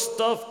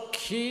ghost of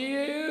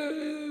Kiev.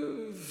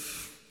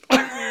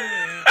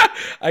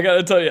 I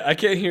gotta tell you, I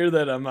can't hear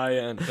that on my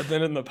end, but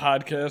then in the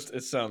podcast,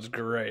 it sounds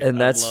great. And I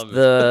that's love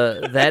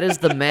it. that is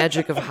the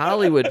magic of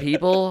Hollywood,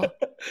 people.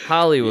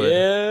 Hollywood.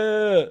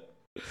 Yeah.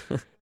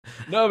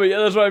 No, but yeah,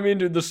 that's what I mean,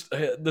 dude.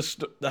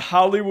 The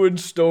Hollywood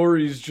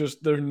stories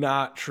they're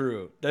not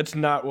true. That's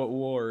not what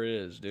war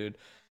is, dude.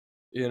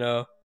 You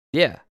know,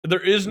 Yeah. there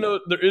is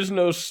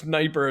no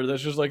sniper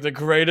that's just like the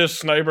greatest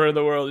sniper in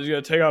the world. He's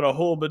gonna take out a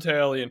whole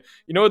battalion.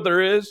 You know what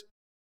there is?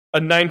 A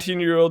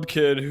 19-year-old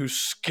kid who's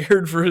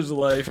scared for his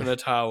life in a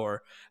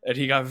tower, and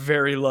he got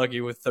very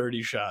lucky with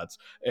 30 shots,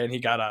 and he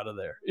got out of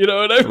there. You know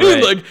what I mean?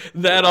 Right. Like,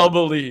 that I'll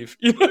believe.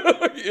 You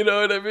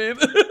know what I mean?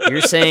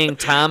 You're saying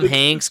Tom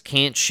Hanks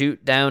can't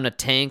shoot down a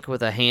tank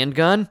with a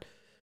handgun?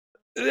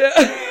 Yeah.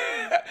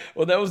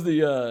 Well, that was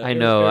the. I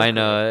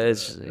know.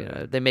 It's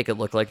they make it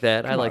look like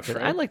that. Come on, I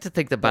Frank. like to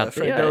think about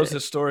Frank, that was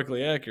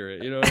historically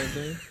accurate. You know what I'm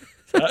saying?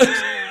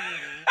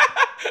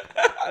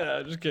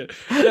 No, just kidding.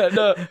 Yeah,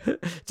 no.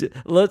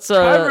 Let's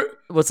Private-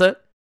 what's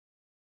that?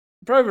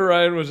 Private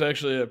Ryan was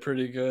actually a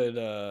pretty good.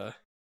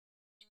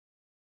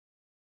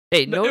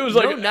 Hey, It no, was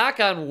like- no knock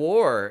on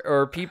war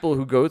or people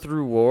who go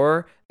through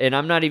war, and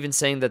I'm not even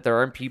saying that there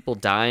aren't people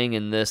dying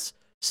in this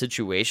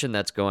situation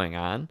that's going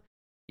on,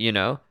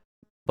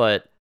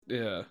 but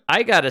Yeah.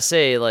 I gotta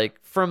say, like,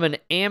 from an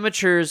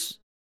amateur's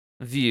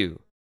view,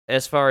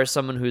 as far as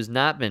someone who's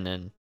not been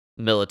in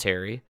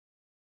military,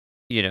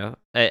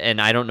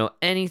 and I don't know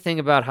anything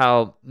about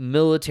how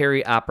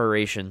military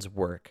operations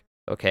work,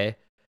 okay?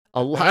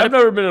 A lot I've of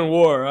never been in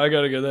war. I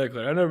gotta get that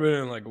clear. I've never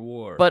been in like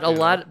war. But you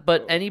know?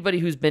 but anybody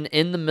who's been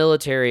in the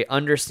military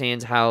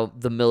understands how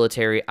the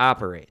military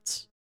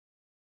operates.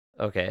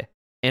 Okay.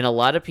 And a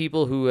lot of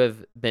people who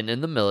have been in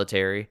the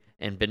military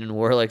and been in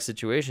warlike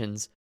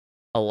situations,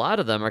 a lot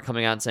of them are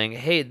coming out and saying,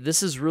 "Hey,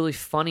 this is really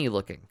funny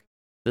looking.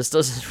 This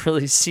doesn't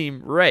really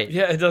seem right."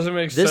 Yeah, it doesn't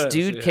make This sense.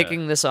 dude yeah.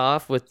 kicking this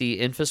off with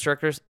the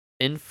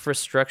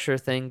infrastructure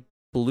thing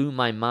blew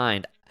my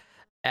mind.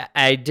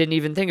 I didn't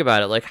even think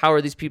about it. Like, how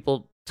are these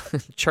people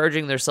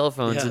charging their cell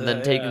phones and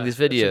then taking these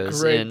videos? That's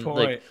a great and point.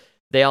 like,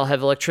 they all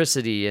have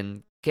electricity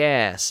and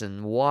gas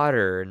and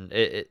water, and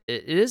it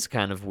is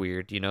kind of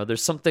weird.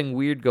 There's something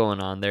weird going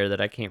on there that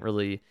I can't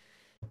really,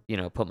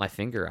 put my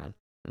finger on.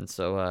 And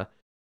so,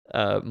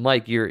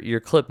 Mike,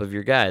 your clip of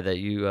your guy that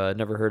you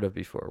never heard of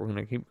before. We're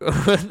gonna keep going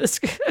with this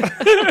guy.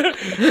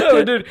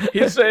 No, dude,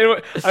 he's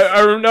saying.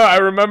 I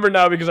remember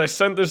now because I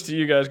sent this to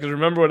you guys. Because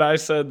remember what I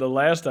said the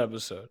last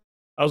episode.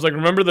 I was like,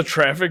 remember the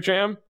traffic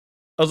jam?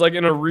 I was like,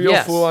 in a real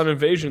Yes. full-on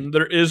invasion,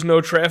 there is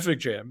no traffic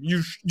jam.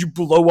 You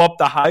blow up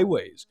the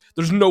highways.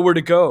 There's nowhere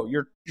to go.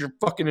 You're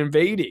fucking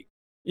invading.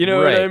 You know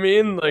what I Right.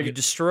 mean? Like, You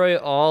destroy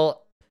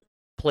all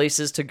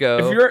places to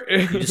go.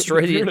 if You destroy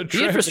if you're in the a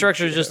traffic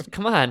infrastructure. Is jam- just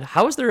come on.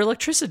 How is there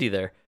electricity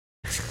there?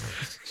 I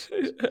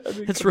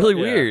mean, It's come really on,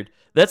 yeah. weird.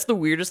 That's the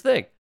weirdest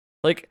thing.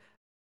 Like,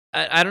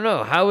 I don't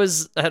know. How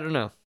is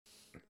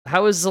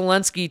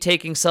Zelensky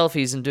taking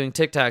selfies and doing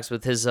TikToks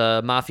with his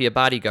mafia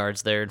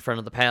bodyguards there in front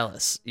of the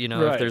palace? If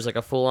Right. there's like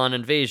a full-on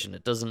invasion,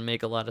 it doesn't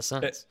make a lot of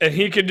sense. And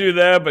he can do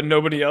that, but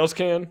nobody else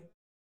can.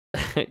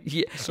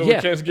 yeah, So yeah.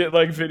 we can't get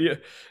like video.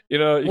 You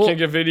Well, can't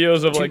get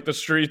videos of two- like the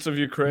streets of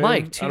Ukraine.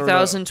 Mike, I don't know.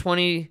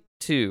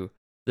 2022.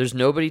 There's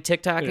nobody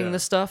TikToking Yeah.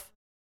 this stuff.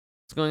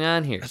 What's going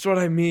on here? That's what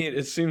I mean.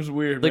 It seems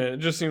weird, Like- man. It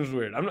just seems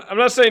weird. I'm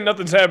not saying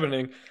nothing's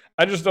happening.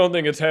 I just don't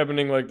think it's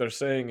happening like they're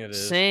saying it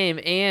is. Same.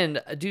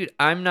 And dude,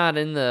 I'm not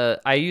in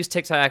I use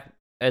TikTok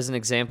as an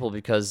example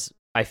because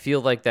I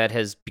feel like that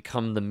has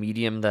become the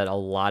medium that a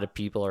lot of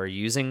people are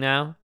using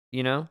now,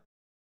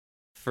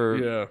 for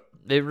Yeah.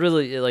 it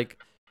really like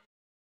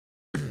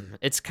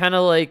it's kind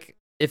of like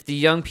if the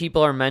young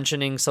people are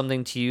mentioning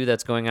something to you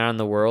that's going on in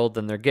the world,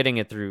 then they're getting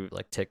it through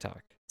like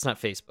TikTok. It's not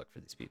Facebook for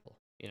these people,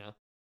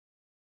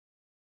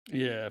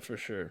 Yeah, for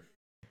sure.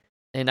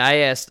 And I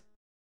asked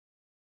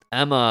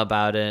Emma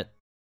about it.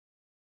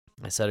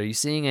 I said, "Are you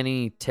seeing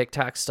any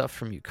TikTok stuff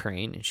from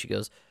Ukraine?" And she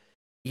goes,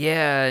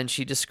 "Yeah." And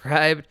she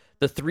described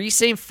the 3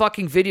 same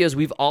fucking videos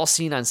we've all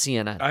seen on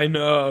CNN. I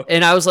know.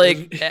 And I was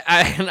like,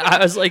 I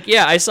was like,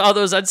 "Yeah, I saw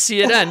those on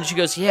CNN." And she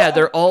goes, "Yeah,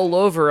 they're all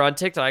over on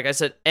TikTok." I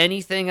said,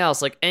 "Anything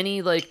else? Like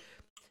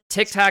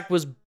TikTok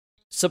was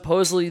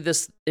supposedly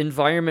this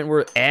environment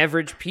where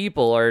average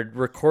people are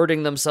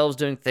recording themselves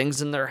doing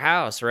things in their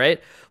house,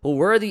 right? Well,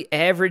 where are the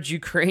average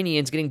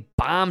Ukrainians getting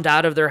bombed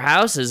out of their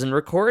houses and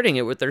recording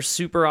it with their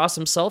super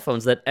awesome cell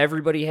phones that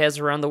everybody has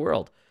around the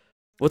world?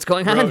 What's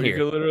going Bro, on you here?"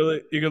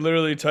 could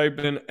literally type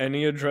in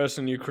any address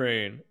in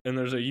Ukraine, and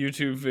there's a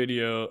YouTube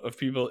video of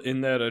people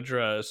in that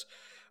address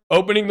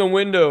opening the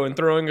window and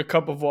throwing a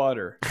cup of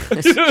water.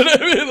 You know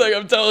what I mean? Like,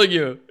 I'm telling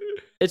you.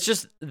 It's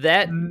just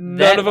that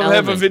None of them have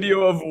a element.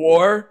 video of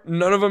war.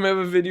 None of them have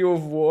a video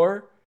of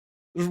war.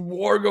 There's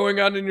war going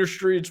on in your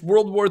streets.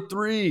 World War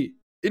III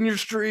in your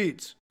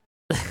streets.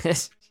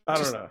 It's I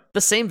don't just know. the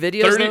same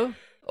videos 30 though,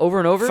 over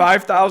and over.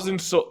 5,000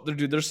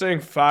 dude, they're saying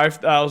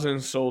 5,000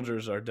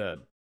 soldiers are dead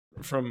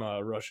from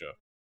Russia.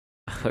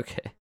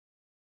 Okay,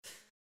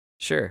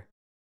 sure.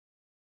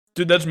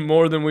 Dude, that's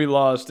more than we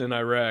lost in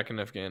Iraq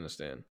and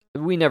Afghanistan.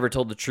 We never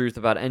told the truth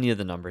about any of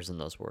the numbers in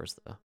those wars,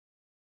 though.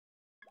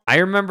 I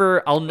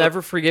remember, I'll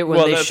never forget when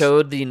well, they that's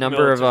showed the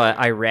number of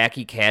military.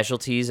 Iraqi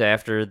casualties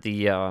after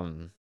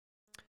the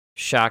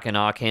shock and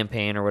awe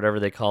campaign or whatever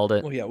they called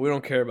it. Well, yeah, we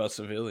don't care about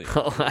civilians.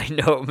 Oh, I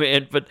know,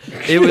 man, but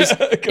it was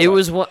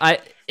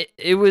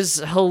it was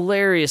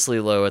hilariously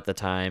low at the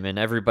time, and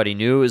everybody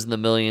knew it was in the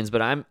millions.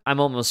 But I'm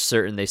almost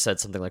certain they said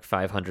something like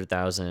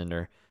 500,000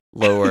 or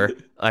lower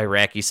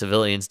Iraqi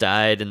civilians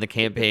died in the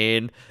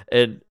campaign,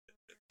 and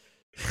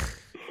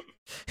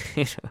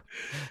it's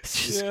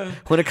just, Yeah.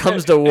 when it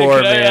comes to Hey, war,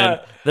 can I, man,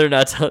 they're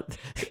not.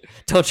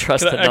 Don't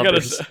trust the I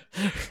numbers.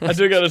 I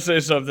do gotta say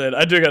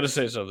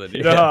something.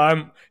 You know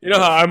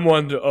how I'm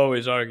one to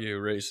always argue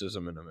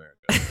racism in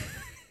America.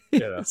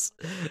 Yes.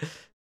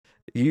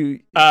 You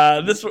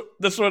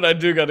This one I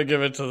do gotta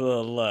give it to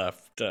the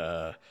left.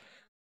 There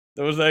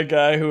was that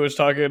guy who was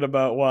talking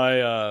about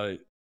why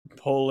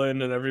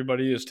Poland and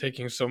everybody is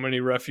taking so many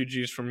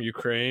refugees from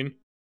Ukraine,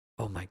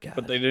 oh my god,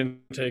 but they didn't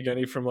take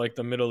any from like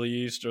the Middle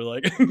East or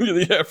like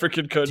the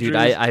African countries. dude,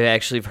 I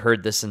actually have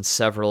heard this in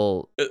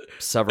several And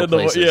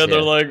places.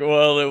 they're like,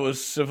 well, it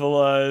was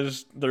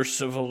civilized. They're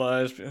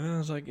civilized. And I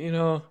was like,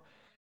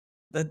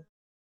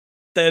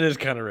 that is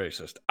kind of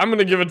racist. I'm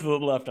gonna give it to the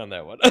left on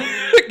that one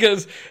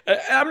because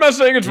I'm not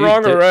saying it's Dude,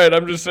 wrong or dude- right.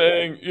 I'm just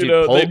saying,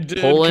 they did.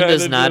 Poland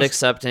is kinda not just-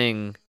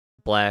 accepting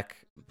black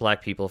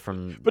people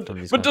from But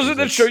these doesn't countries.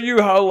 it show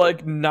you how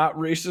like not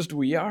racist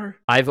we are?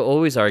 I've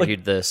always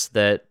argued this,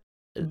 that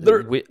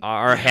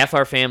half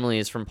our family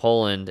is from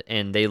Poland,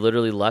 and they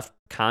literally left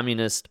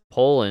communist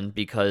Poland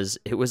because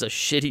it was a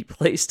shitty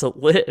place to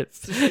live.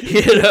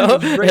 You know,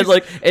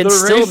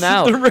 still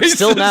now,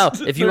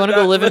 if you want to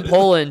go live in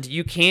Poland,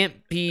 you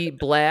can't be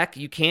black,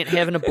 you can't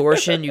have an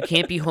abortion, you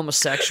can't be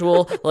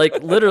homosexual.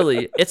 Like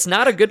literally, it's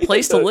not a good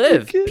place to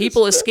live.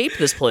 People escape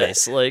this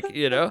place. Like,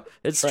 you know,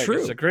 it's true.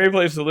 It's a great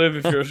place to live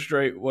if you're a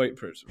straight white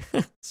person.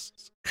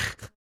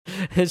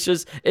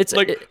 It's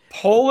like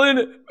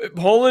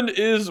Poland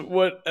is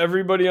what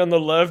everybody on the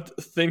left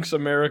thinks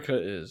America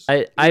is.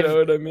 You know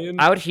what I mean?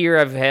 Out here,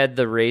 I've had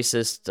the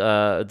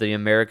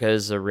America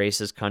is a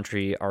racist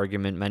country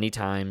argument many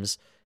times,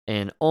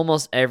 and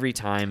almost every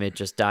time it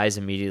just dies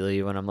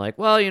immediately when I'm like,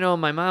 well, you know,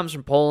 my mom's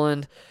from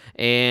Poland,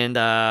 and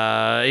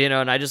you know,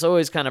 and I just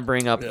always kind of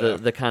bring up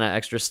the kind of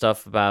extra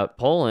stuff about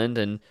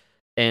Poland,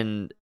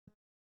 and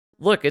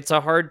look, it's a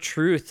hard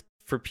truth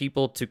for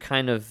people to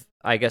kind of,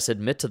 I guess,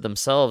 admit to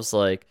themselves,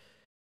 like,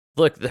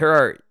 look,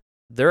 there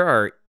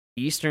are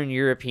Eastern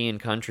European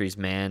countries,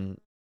 man,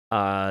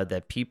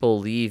 that people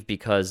leave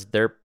because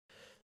they're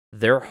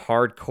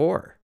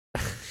hardcore,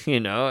 you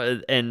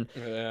know, and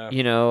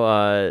you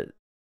know,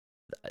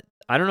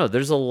 I don't know.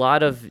 There's a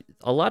lot of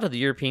the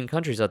European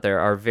countries out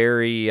there are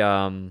very,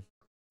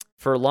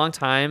 for a long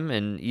time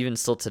and even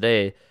still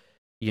today,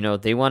 you know,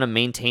 they want to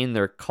maintain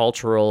their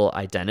cultural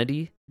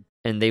identity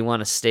and they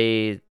want to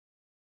stay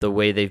the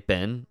way they've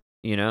been.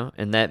 You know,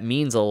 and that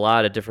means a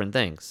lot of different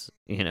things,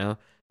 you know,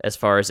 as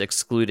far as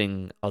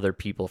excluding other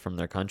people from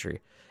their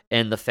country.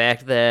 And the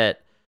fact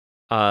that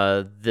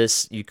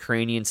this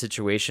Ukrainian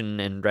situation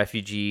and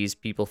refugees,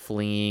 people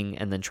fleeing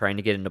and then trying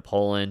to get into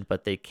Poland,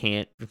 but they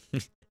can't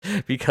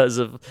because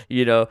of,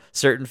 you know,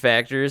 certain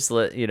factors,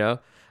 you know.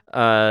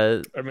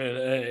 I mean,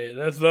 hey,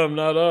 that's them,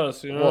 not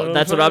us. You know, well,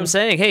 that's what I'm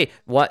saying. Hey,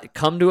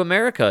 come to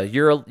America.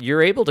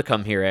 You're able to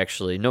come here,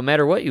 actually, no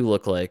matter what you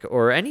look like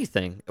or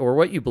anything or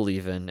what you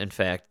believe in. In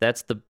fact,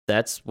 that's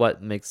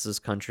what makes this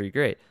country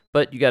great.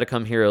 But you got to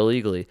come here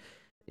illegally,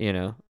 you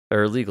know,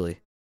 or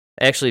legally.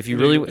 Actually, if you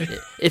really want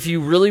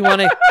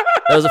to,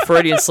 that was a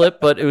Freudian slip,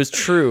 but it was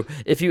true.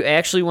 If you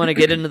actually want to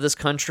get into this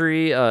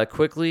country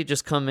quickly,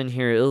 just come in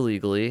here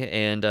illegally,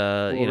 and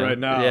you know, right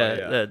now,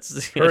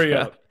 that's hurry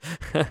up.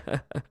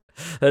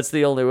 That's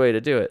the only way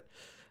to do it,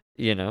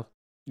 you know.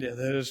 Yeah,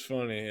 that is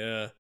funny.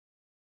 Yeah,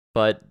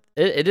 but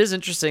it is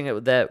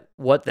interesting that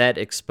what that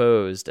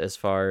exposed as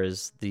far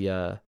as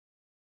the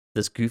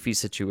this goofy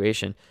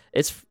situation.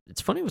 It's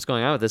funny what's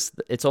going on with this.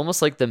 It's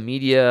almost like the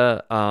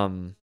media.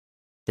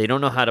 They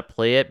don't know how to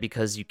play it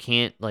because you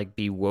can't like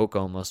be woke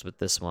almost with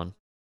this one,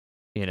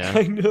 you know.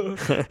 I know.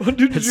 Well,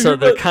 dude, so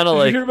they're kind of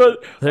like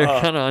they're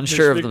kind of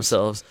unsure of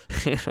themselves.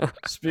 You know?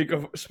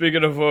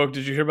 Speaking of woke,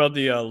 did you hear about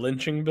the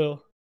lynching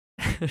bill?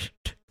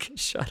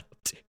 Shut up,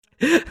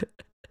 dude.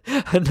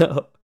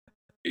 No.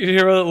 You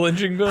hear about the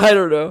lynching bill? I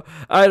don't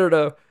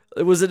know.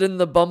 Was it in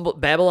the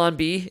Babylon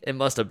Bee? It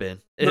must have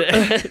been.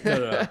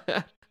 No.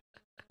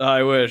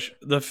 I wish.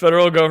 The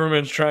federal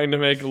government's trying to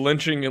make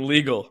lynching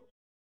illegal.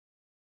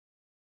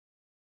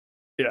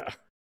 Yeah.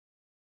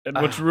 And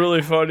what's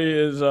really funny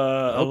is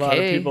a lot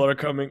of people are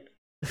coming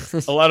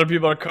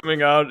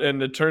out,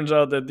 and it turns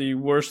out that the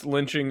worst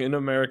lynching in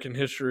American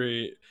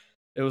history,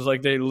 it was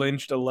like they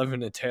lynched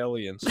 11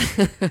 Italians.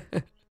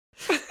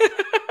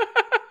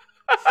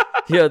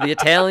 Yeah, the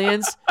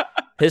Italians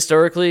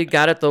historically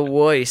got it the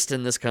worst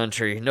in this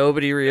country.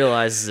 Nobody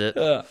realizes it.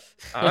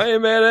 I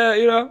ain't mad at,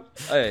 you know.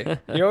 Hey,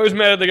 you're always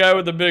mad at the guy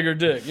with the bigger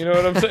dick. You know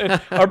what I'm saying?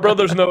 Our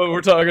brothers know what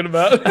we're talking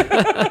about.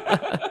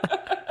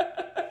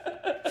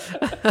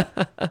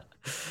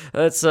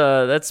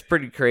 That's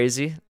pretty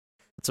crazy.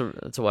 It's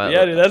a wild.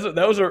 Yeah, dude,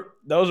 that was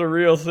a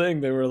real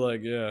thing. They were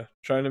like,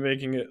 trying to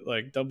making it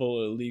like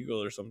double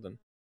illegal or something.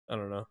 I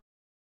don't know.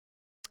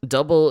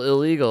 Double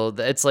illegal.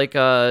 It's like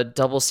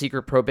double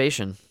secret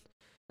probation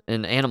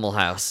in Animal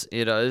House.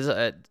 You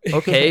know,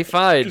 okay,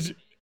 fine.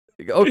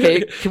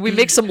 Okay, can we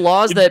make some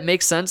laws that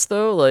make sense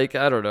though? Like,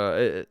 I don't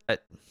know.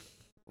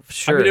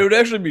 Sure. I mean, it would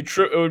actually be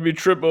it would be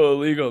triple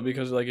illegal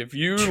because like if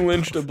you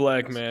lynched a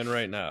black man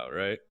right now,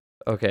 right?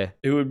 Okay.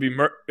 It would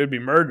be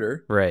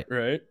murder. Right.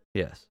 Right.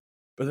 Yes.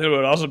 But then it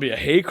would also be a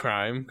hate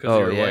crime because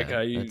you're a white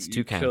guy. That's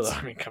 2 counts.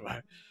 I mean, come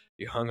on,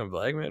 you hung a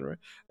black man, right?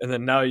 And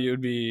then now you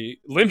would be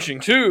lynching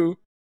too.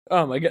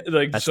 Oh my god!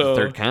 Like that's so,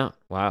 the 3rd count.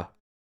 Wow.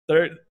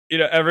 You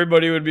know,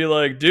 everybody would be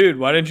like, "Dude,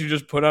 why didn't you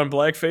just put on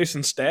blackface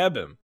and stab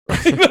him?"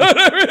 You know what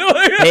I mean?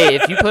 Like, hey,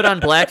 if you put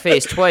on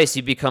blackface twice,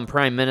 you become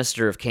Prime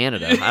Minister of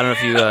Canada. I don't know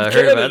if you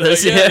heard about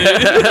this.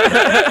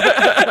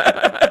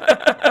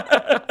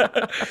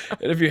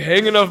 And if you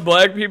hang enough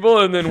black people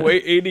and then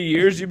wait 80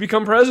 years, you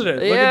become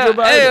president. Look at Joe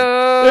Biden.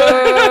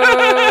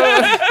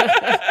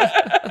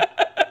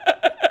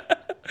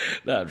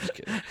 No, I'm just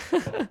kidding.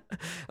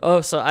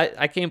 Oh, so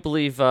I can't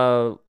believe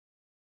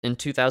in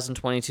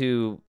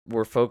 2022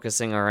 we're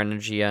focusing our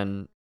energy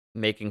on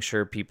making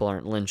sure people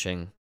aren't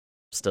lynching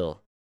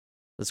still.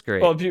 That's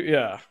great. Well,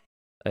 yeah.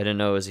 I didn't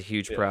know it was a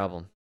huge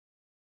problem.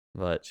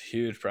 But it's a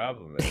huge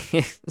problem,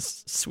 man.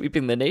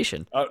 Sweeping the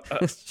nation.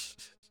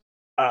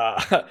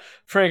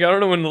 Frank, I don't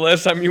know when the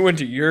last time you went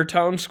to your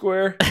town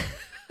square.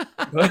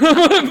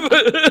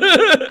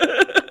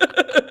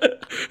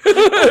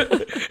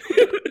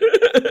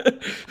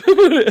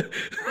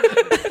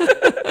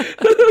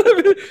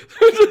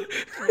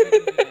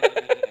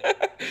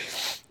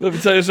 Let me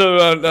tell you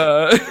something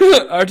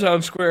about our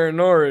town square in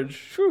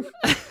Norwich. Whew.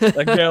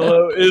 That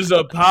gallow is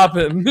a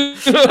poppin'. You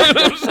know what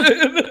I'm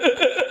saying?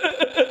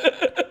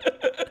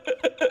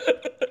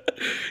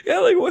 Yeah,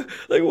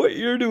 what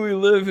year do we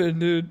live in,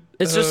 dude?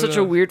 It's just such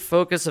a weird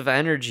focus of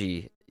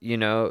energy. You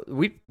know,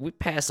 we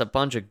pass a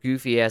bunch of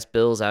goofy ass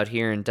bills out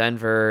here in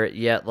Denver,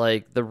 yet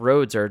like the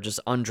roads are just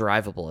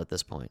undrivable at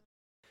this point.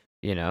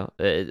 You know,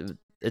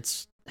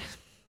 it's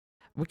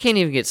we can't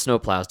even get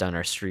snowplows down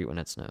our street when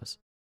it snows.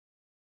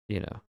 You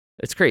know,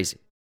 it's crazy.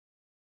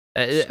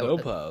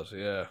 Snowplows,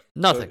 yeah.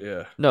 Nothing.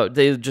 Yeah. No,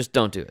 they just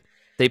don't do it.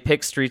 They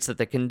pick streets that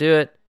they can do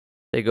it.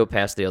 They go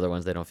past the other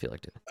ones they don't feel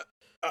like doing.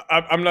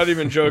 I'm not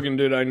even joking,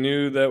 dude. I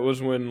knew that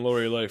was when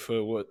Lori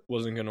Lightfoot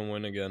wasn't going to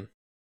win again.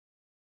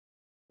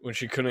 When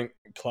she couldn't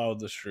plow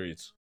the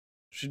streets.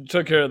 She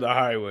took care of the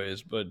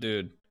highways, but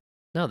dude.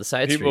 No, the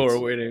side people streets.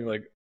 Are waiting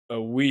like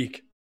a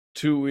week,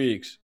 2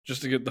 weeks,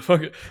 just to get the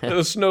fucking...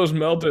 the snow's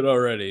melted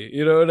already.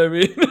 You know what I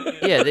mean?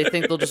 Yeah, they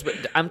think they'll just...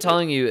 I'm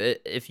telling you,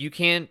 if you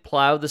can't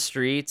plow the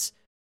streets,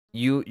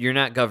 you're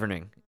not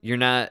governing. You're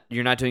not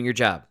doing your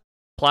job.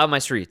 Plow my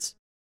streets.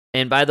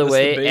 And by the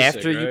way, basic,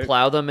 after you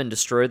plow them and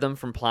destroy them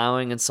from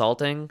plowing and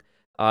salting,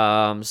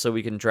 so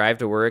we can drive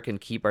to work and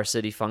keep our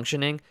city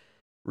functioning,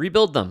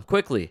 rebuild them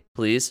quickly,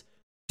 please.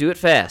 Do it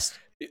fast.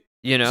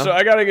 You know? So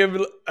I gotta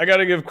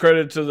give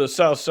credit to the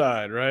South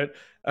Side, right?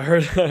 I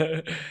heard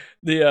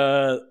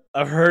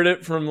I've heard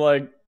it from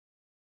like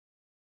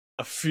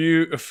a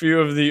few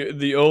of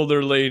the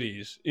older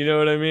ladies. You know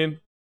what I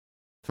mean?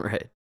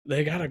 Right.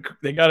 They got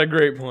a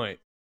great point.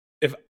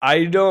 If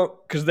I don't,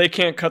 because they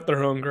can't cut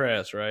their own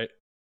grass, right?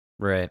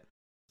 Right.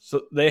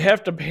 So they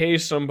have to pay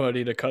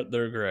somebody to cut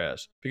their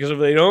grass. Because if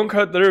they don't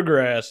cut their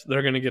grass,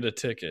 they're gonna get a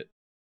ticket.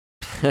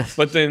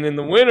 But then in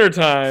the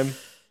wintertime,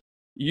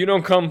 you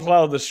don't come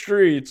plow the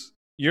streets,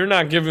 you're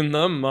not giving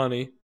them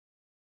money.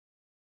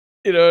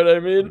 You know what I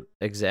mean?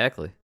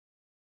 Exactly.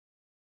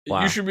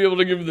 Wow. You should be able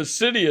to give the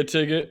city a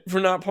ticket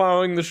for not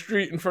plowing the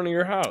street in front of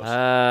your house.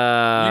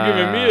 You're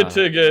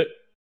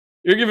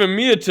giving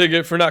me a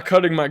ticket for not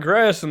cutting my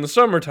grass in the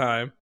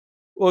summertime.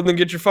 Well, then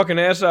get your fucking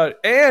ass out.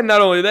 And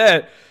not only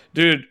that,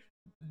 dude,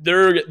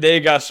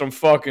 they got some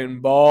fucking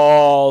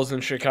balls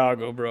in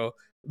Chicago, bro.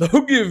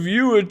 They'll give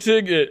you a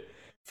ticket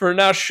for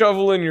not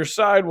shoveling your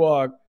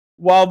sidewalk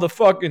while the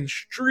fucking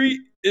street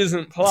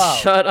isn't plowed.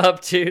 Shut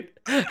up, dude.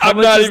 I'm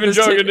not even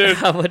joking, dude.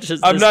 How much is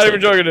I'm this not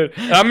ticket? even joking, dude.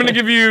 And I'm gonna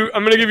give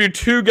you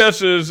 2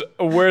 guesses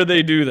of where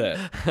they do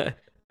that.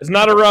 It's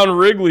not around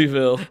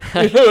Wrigleyville.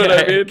 You know what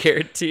I mean?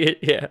 Guarantee it,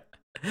 yeah.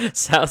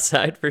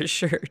 Southside for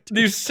sure. Dude.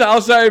 These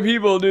Southside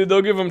people, dude,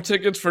 they'll give them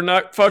tickets for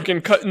not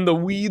fucking cutting the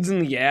weeds in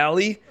the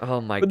alley.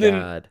 Oh my God.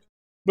 God.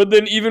 But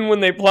then even when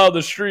they plow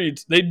the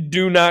streets, they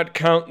do not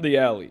count the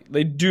alley.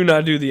 They do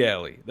not do the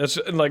alley. That's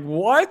like,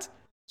 what?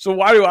 So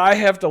why do I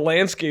have to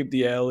landscape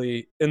the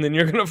alley and then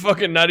you're going to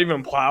fucking not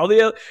even plow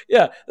the alley?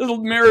 Yeah, this is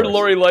married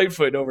Lori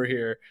Lightfoot over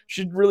here.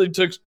 She really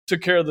took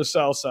care of the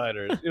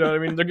Southsiders. You know what I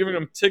mean? They're giving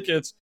them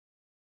tickets.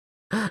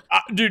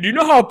 Dude, you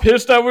know how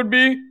pissed I would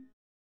be?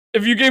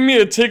 If you gave me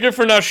a ticket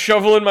for not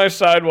shoveling my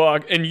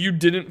sidewalk and you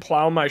didn't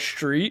plow my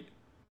street?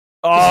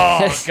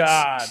 Oh,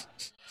 God.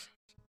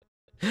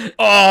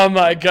 Oh,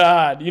 my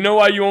God. You know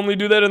why you only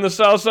do that in the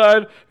South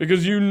Side?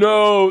 Because you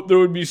know there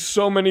would be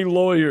so many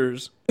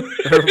lawyers. You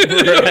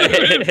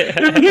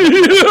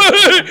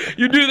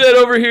do that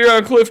over here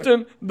on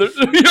Clifton?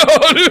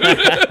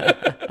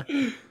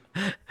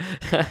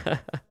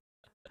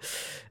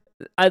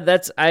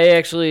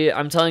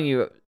 I'm telling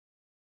you,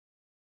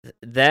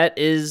 that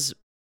is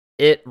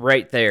it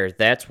right there.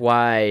 That's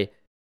why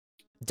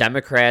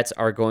Democrats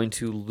are going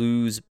to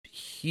lose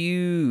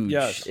huge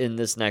in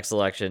this next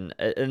election,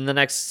 in the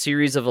next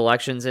series of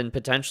elections, and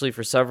potentially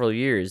for several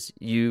years.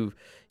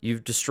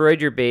 You've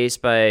destroyed your base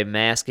by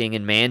masking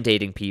and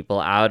mandating people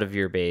out of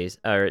your base,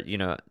 or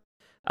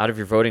out of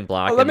your voting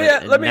block. Let me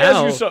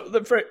ask you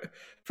something, Frank.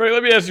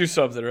 Let me ask you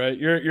something. Right,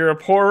 you're a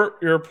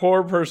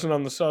poor person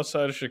on the South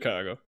Side of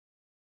Chicago.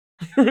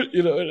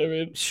 You know what I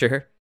mean?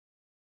 Sure.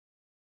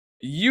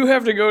 You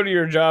have to go to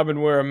your job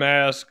and wear a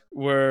mask.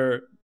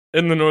 Where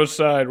in the North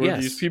Side, where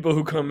these people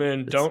who come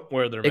in don't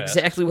wear their mask.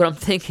 Exactly what I'm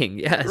thinking.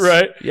 Yes.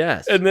 Right.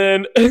 Yes. And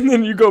then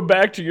you go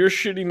back to your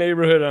shitty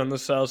neighborhood on the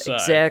South Side.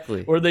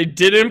 Exactly. Where they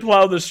didn't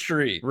plow the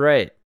street.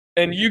 Right.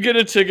 And you get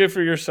a ticket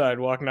for your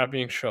sidewalk not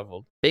being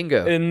shoveled.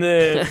 Bingo. And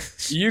then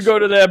you go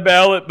to that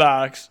ballot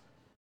box.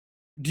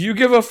 Do you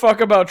give a fuck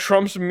about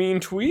Trump's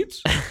mean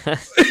tweets?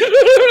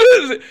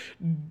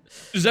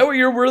 Is that what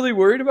you're really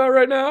worried about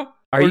right now?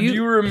 Do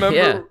you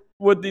remember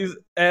what these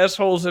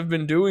assholes have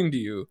been doing to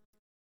you?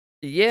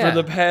 Yeah. For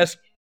the past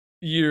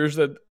years.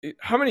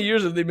 How many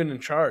years have they been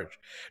in charge?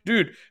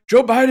 Dude,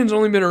 Joe Biden's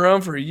only been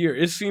around for a year.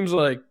 It seems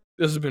like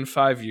this has been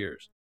 5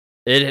 years.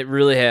 It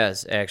really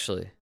has,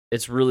 actually.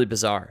 It's really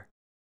bizarre.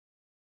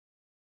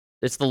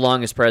 It's the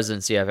longest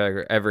presidency I've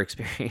ever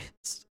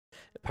experienced.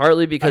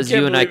 Partly because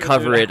can't you and I believe it,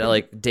 cover dude. it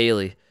like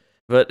daily,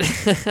 but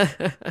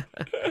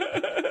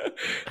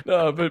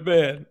No, but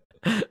man,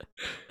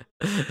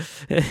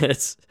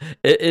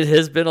 it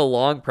has been a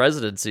long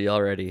presidency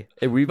already,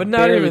 and we've but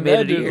not barely even made that,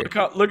 it a dude.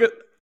 year.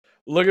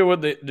 Look at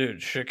what they,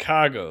 dude.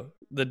 Chicago.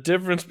 The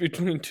difference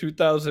between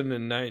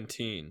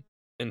 2019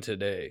 and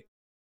today.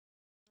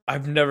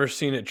 I've never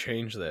seen it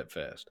change that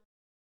fast.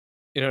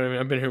 You know what I mean?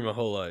 I've been here my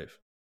whole life.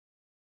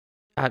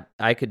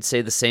 I could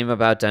say the same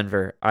about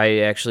Denver. I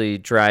actually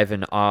drive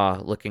in awe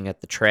looking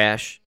at the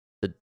trash,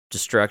 the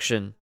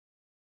destruction,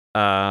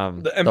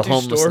 The empty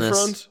homelessness,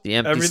 storefronts, the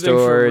empty everything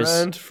stores. for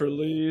rent, for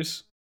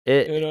lease.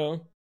 It You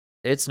know,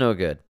 it's no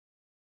good.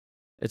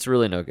 It's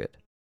really no good.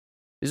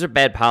 These are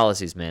bad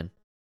policies, man.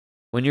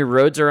 When your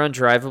roads are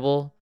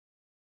undrivable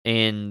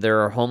and there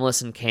are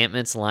homeless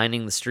encampments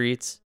lining the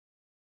streets,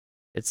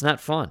 it's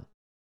not fun.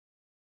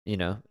 You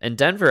know, and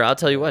Denver, I'll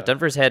tell you what, Yeah.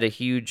 Denver's had a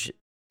huge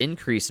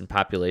increase in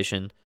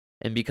population,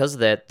 and because of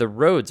that, the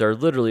roads are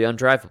literally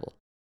undrivable.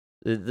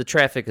 The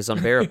traffic is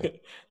unbearable.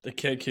 they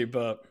can't keep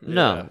up.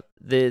 No,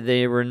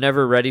 they were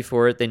never ready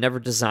for it. They never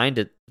designed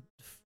it,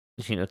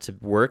 to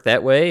work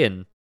that way,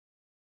 and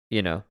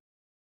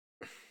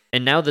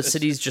and now the It's-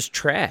 city's just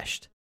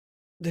trashed.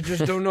 They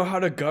just don't know how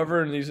to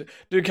govern these.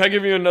 Dude, can I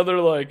give you another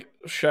like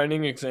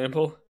shining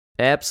example?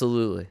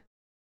 Absolutely.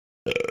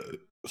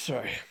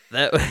 Sorry.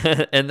 That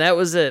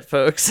was it,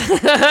 folks. Yeah,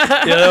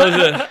 that was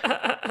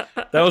it.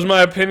 That was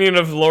my opinion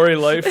of Lori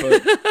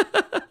Lightfoot.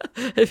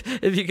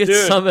 if you could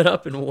Dude. sum it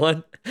up in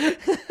one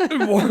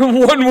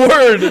one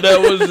word, that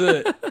was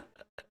it.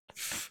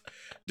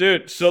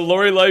 Dude, so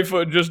Lori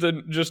Lightfoot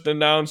just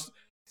announced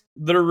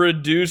they're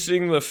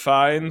reducing the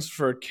fines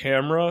for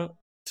camera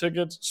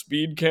tickets,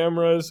 speed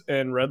cameras,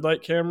 and red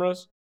light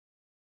cameras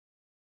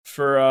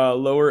for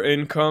lower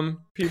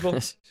income people.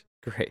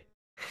 Great.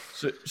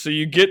 So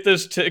you get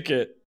this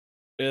ticket,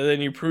 and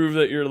then you prove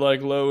that you're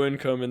like low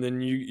income, and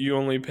then you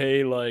only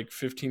pay like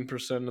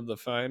 15% of the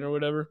fine or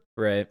whatever.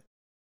 Right.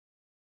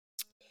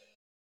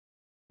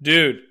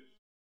 Dude,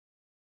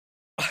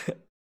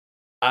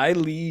 I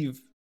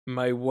leave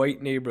my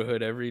white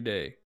neighborhood every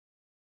day,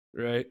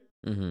 right?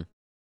 Mm-hmm.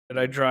 And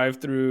I drive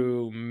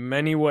through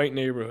many white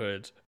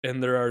neighborhoods,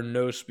 and there are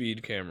no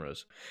speed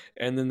cameras.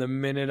 And then the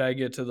minute I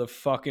get to the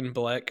fucking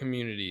black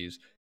communities,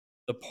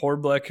 the poor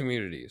black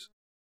communities,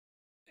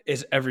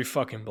 is every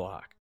fucking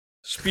block.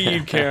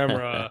 Speed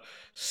camera,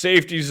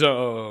 safety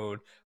zone,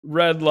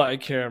 red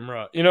light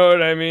camera. You know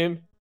what I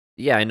mean?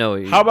 Yeah, I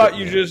know. How about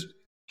you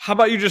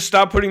just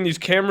stop putting these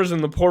cameras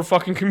in the poor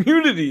fucking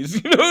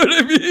communities? You know what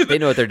I mean? They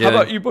know what they're doing.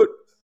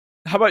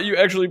 How about you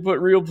actually put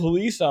real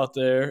police out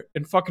there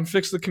and fucking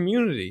fix the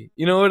community?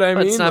 You know what I But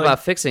mean? it's not Like,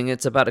 about fixing,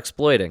 it's about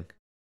exploiting.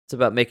 It's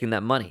about making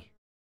that money.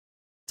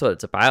 That's what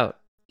it's about.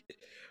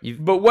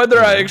 but whether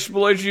I Yeah.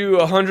 exploit you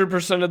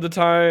 100% of the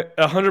time,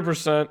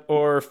 100%,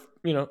 or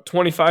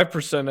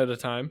 25% at a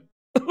time,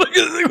 like,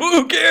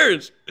 who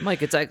cares?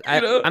 Mike, it's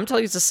know? I'm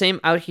telling you, it's the same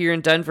out here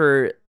in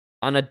Denver.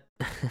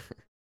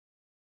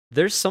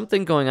 There's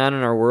something going on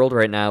in our world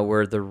right now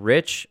where the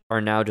rich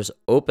are now just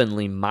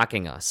openly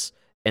mocking us,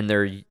 and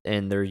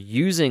they're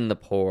using the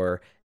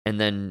poor and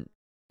then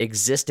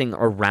existing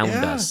around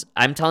Yeah. us.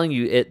 I'm telling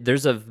you,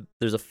 there's a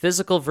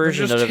physical They're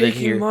version just of it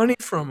taking here. money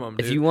from them.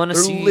 If dude. you wanna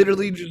They're see-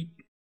 literally just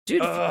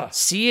Dude, Ugh.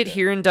 see it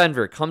here in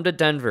Denver. Come to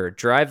Denver.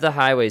 Drive the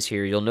highways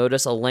here. You'll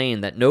notice a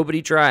lane that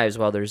nobody drives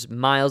while there's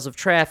miles of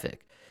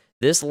traffic.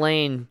 This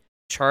lane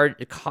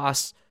it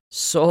costs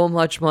so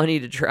much money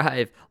to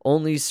drive.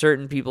 Only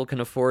certain people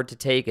can afford to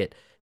take it.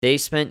 They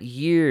spent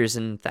years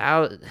and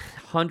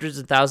hundreds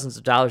of thousands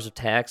of dollars of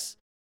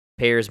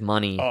taxpayers'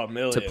 money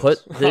millions. to put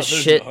Oh, this there's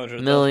shit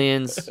 100,000.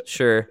 millions.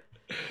 Sure,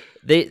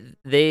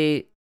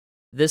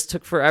 this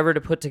took forever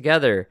to put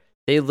together.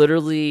 They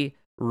literally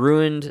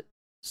ruined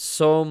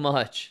so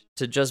much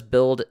to just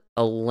build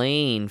a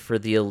lane for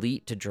the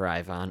elite to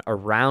drive on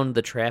around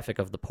the traffic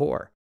of the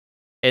poor.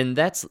 And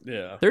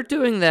Yeah. they're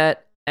doing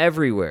that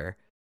everywhere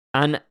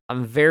on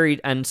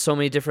so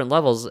many different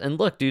levels. And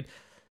look, dude,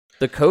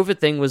 the COVID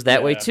thing was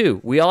that way Yeah.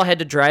 too. We all had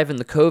to drive in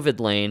the COVID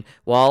lane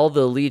while all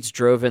the elites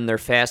drove in their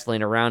fast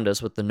lane around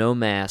us with the no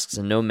masks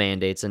and no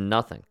mandates and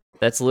nothing.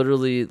 That's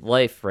literally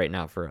life right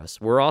now for us.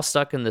 We're all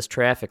stuck in this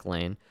traffic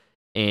lane.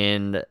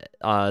 And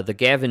the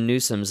Gavin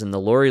Newsoms and the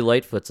Lori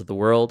Lightfoots of the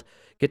world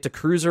get to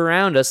cruise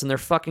around us in their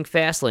fucking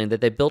fast lane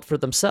that they built for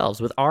themselves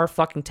with our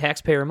fucking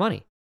taxpayer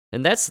money.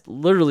 And that's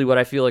literally what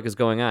I feel like is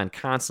going on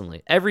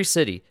constantly. Every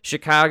city,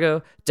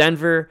 Chicago,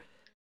 Denver,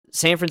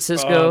 San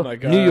Francisco, Oh my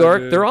God, New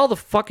York, dude. they're all the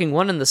fucking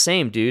one and the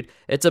same, dude.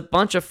 It's a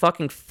bunch of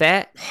fucking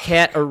fat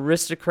cat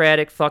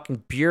aristocratic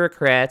fucking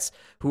bureaucrats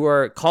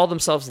who call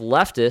themselves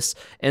leftists,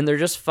 and they're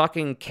just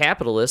fucking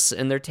capitalists,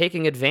 and they're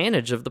taking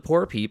advantage of the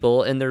poor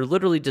people, and they're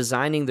literally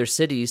designing their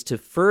cities to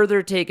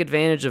further take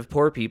advantage of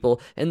poor people.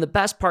 And the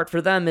best part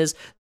for them is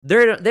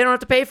they don't have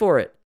to pay for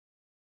it.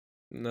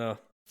 No.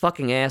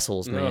 Fucking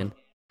assholes, No. man.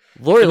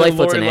 Lori And then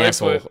Lightfoot's Lori an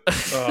Lightfoot-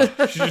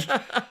 asshole. she's just,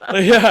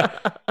 yeah.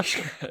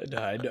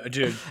 I know,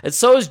 dude. And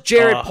so is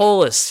Jared Oh.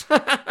 Polis.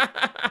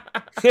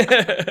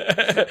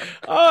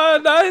 Oh,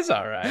 no, he's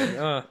all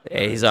right.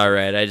 Yeah, he's all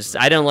right.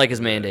 I don't like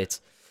his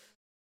mandates.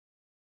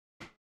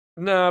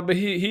 No, but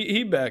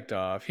he backed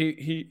off.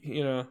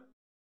 He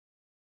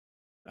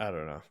I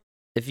don't know.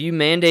 If you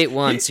mandate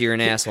once, you're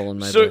an asshole in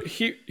my So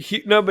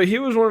book. but he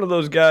was one of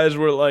those guys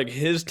where like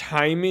his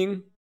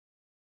timing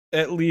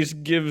at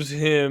least gives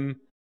him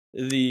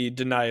the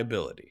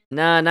deniability.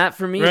 Nah, not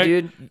for me, Right?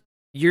 dude.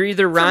 You're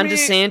either Ron me-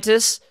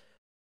 DeSantis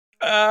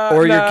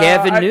or you're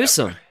Gavin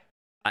Newsom.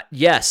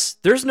 Yes,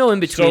 there's no in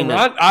So between.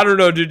 Ron, I don't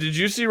know, dude. Did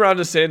you see Ron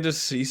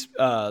DeSantis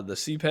the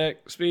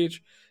CPAC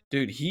speech?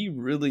 Dude, he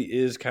really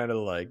is kind of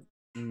like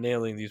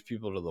nailing these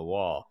people to the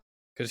wall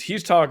because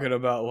he's talking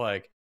about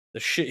like the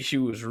shit he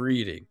was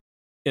reading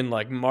in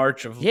like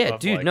March of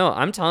dude. like, No,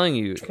 I'm telling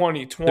you,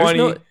 2020.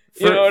 no,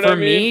 you know what for I mean?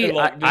 me, And,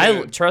 like, I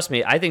dude, trust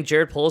me. I think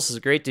Jared Polis is a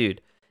great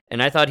dude,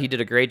 and I thought he did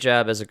a great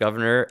job as a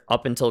governor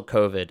up until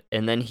COVID,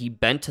 and then he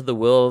bent to the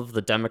will of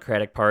the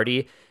Democratic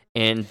Party.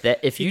 And that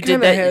if he you did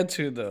kinda that, had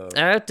to though.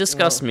 that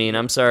disgusts me, and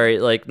I'm sorry.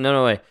 Like,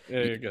 no way. Yeah,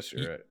 I guess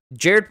you're right.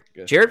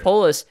 Jared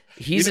Polis,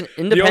 he's an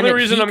independent. The only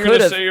reason he I'm going to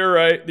could've- say you're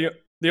right,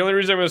 the only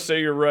reason I'm going to say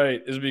you're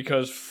right is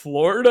because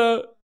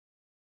Florida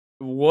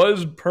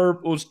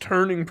was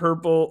turning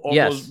purple, almost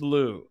Yes.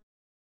 blue,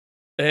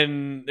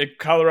 and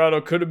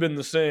Colorado could have been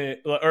the same,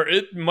 or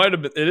it might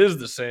have been. It is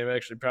the same,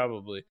 actually,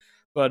 probably.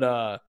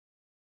 But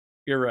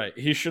you're right.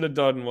 He should have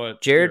done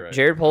what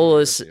Jared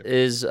Polis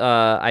is,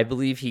 I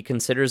believe he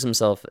considers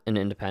himself an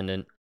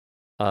independent,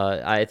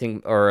 I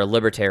think, or a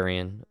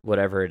libertarian,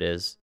 whatever it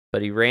is.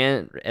 But he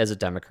ran as a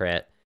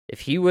Democrat.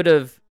 If he would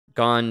have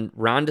gone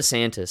Ron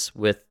DeSantis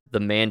with the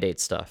mandate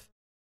stuff,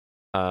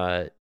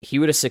 he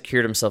would have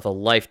secured himself a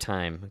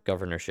lifetime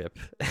governorship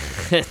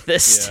in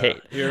this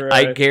state. You're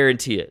right. I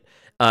guarantee it.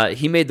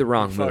 He made the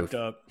wrong move. Fucked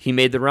up. He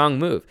made the wrong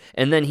move,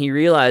 and then he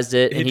realized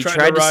it, and he tried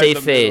tried to to ride save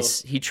the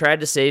face. He tried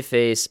to save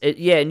face.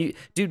 And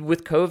dude,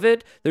 with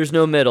COVID, there's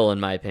no middle, in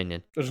my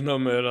opinion. There's no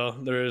middle.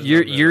 There is.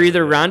 You're no middle,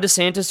 either yeah. Ron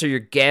DeSantis or you're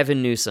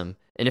Gavin Newsom.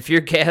 And if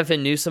you're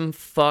Gavin Newsom,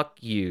 fuck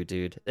you,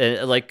 dude.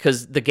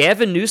 Because the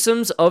Gavin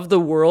Newsoms of the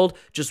world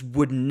just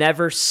would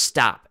never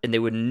stop, and they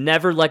would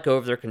never let go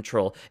of their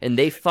control, and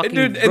they fucking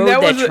rode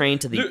that train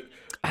to the.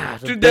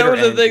 Dude, that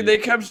was the thing.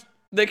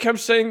 They kept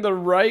saying the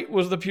right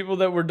was the people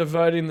that were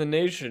dividing the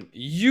nation.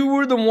 You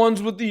were the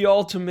ones with the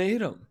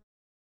ultimatum.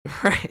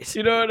 Right.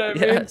 You know what I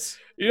mean? Yes.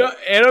 You know,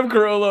 Adam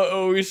Carolla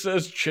always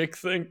says chick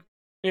think,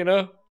 you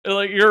know? And,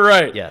 like, you're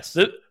right. Yes.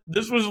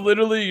 This was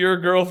literally your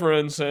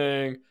girlfriend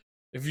saying,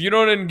 if you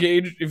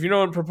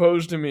don't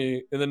propose to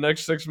me in the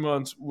next 6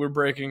 months, we're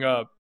breaking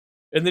up.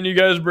 And then you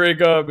guys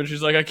break up, and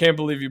she's like, I can't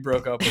believe you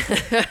broke up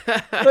with me.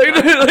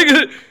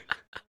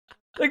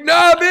 Like,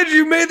 nah, bitch,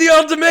 you made the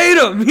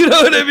ultimatum. You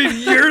know what I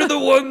mean? You're the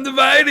one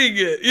dividing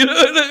it. You know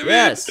what I mean?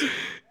 Yes.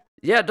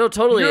 Yeah, no,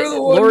 totally. You're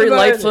the one Lori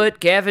dividing. Lightfoot,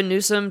 Gavin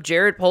Newsom,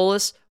 Jared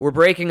Polis, we're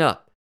breaking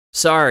up.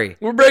 Sorry.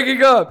 We're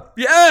breaking up.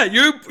 Yeah,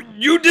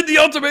 you did the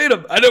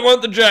ultimatum. I didn't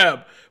want the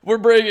jab. We're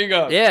breaking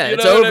up. Yeah, You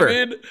it's know what over.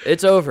 I mean?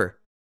 It's over.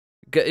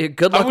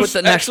 Good luck I was with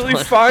the next actually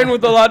one. fine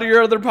with a lot of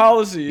your other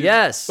policies.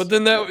 Yes. But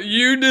then that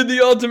you did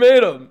the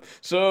ultimatum.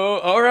 So,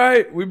 all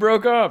right, we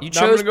broke up. You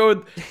Now chose.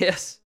 I'm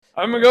Yes.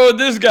 gonna go with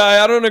this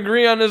guy. I don't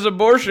agree on his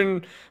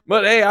abortion,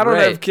 but hey, I don't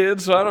Right. have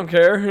kids, so I don't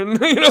care. And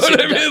you know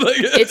what I mean? Like,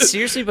 It's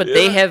seriously, but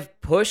they have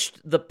pushed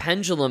the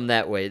pendulum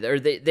that way, or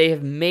they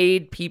have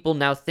made people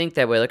now think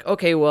that way. Like,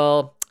 okay,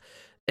 well,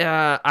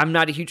 I'm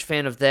not a huge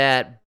fan of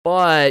that,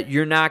 but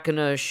you're not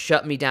gonna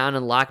shut me down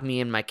and lock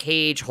me in my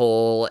cage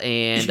hole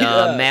and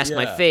mask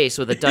my face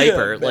with a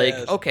diaper. Like,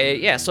 mask. okay,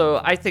 yeah. So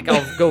I think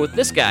I'll go with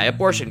this guy,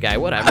 abortion guy,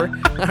 whatever.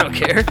 I don't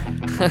care,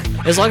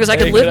 as long as I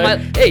can Hey, live can my.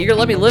 I- Hey, you're gonna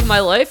let me live my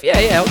life? Yeah,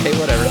 okay,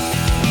 whatever.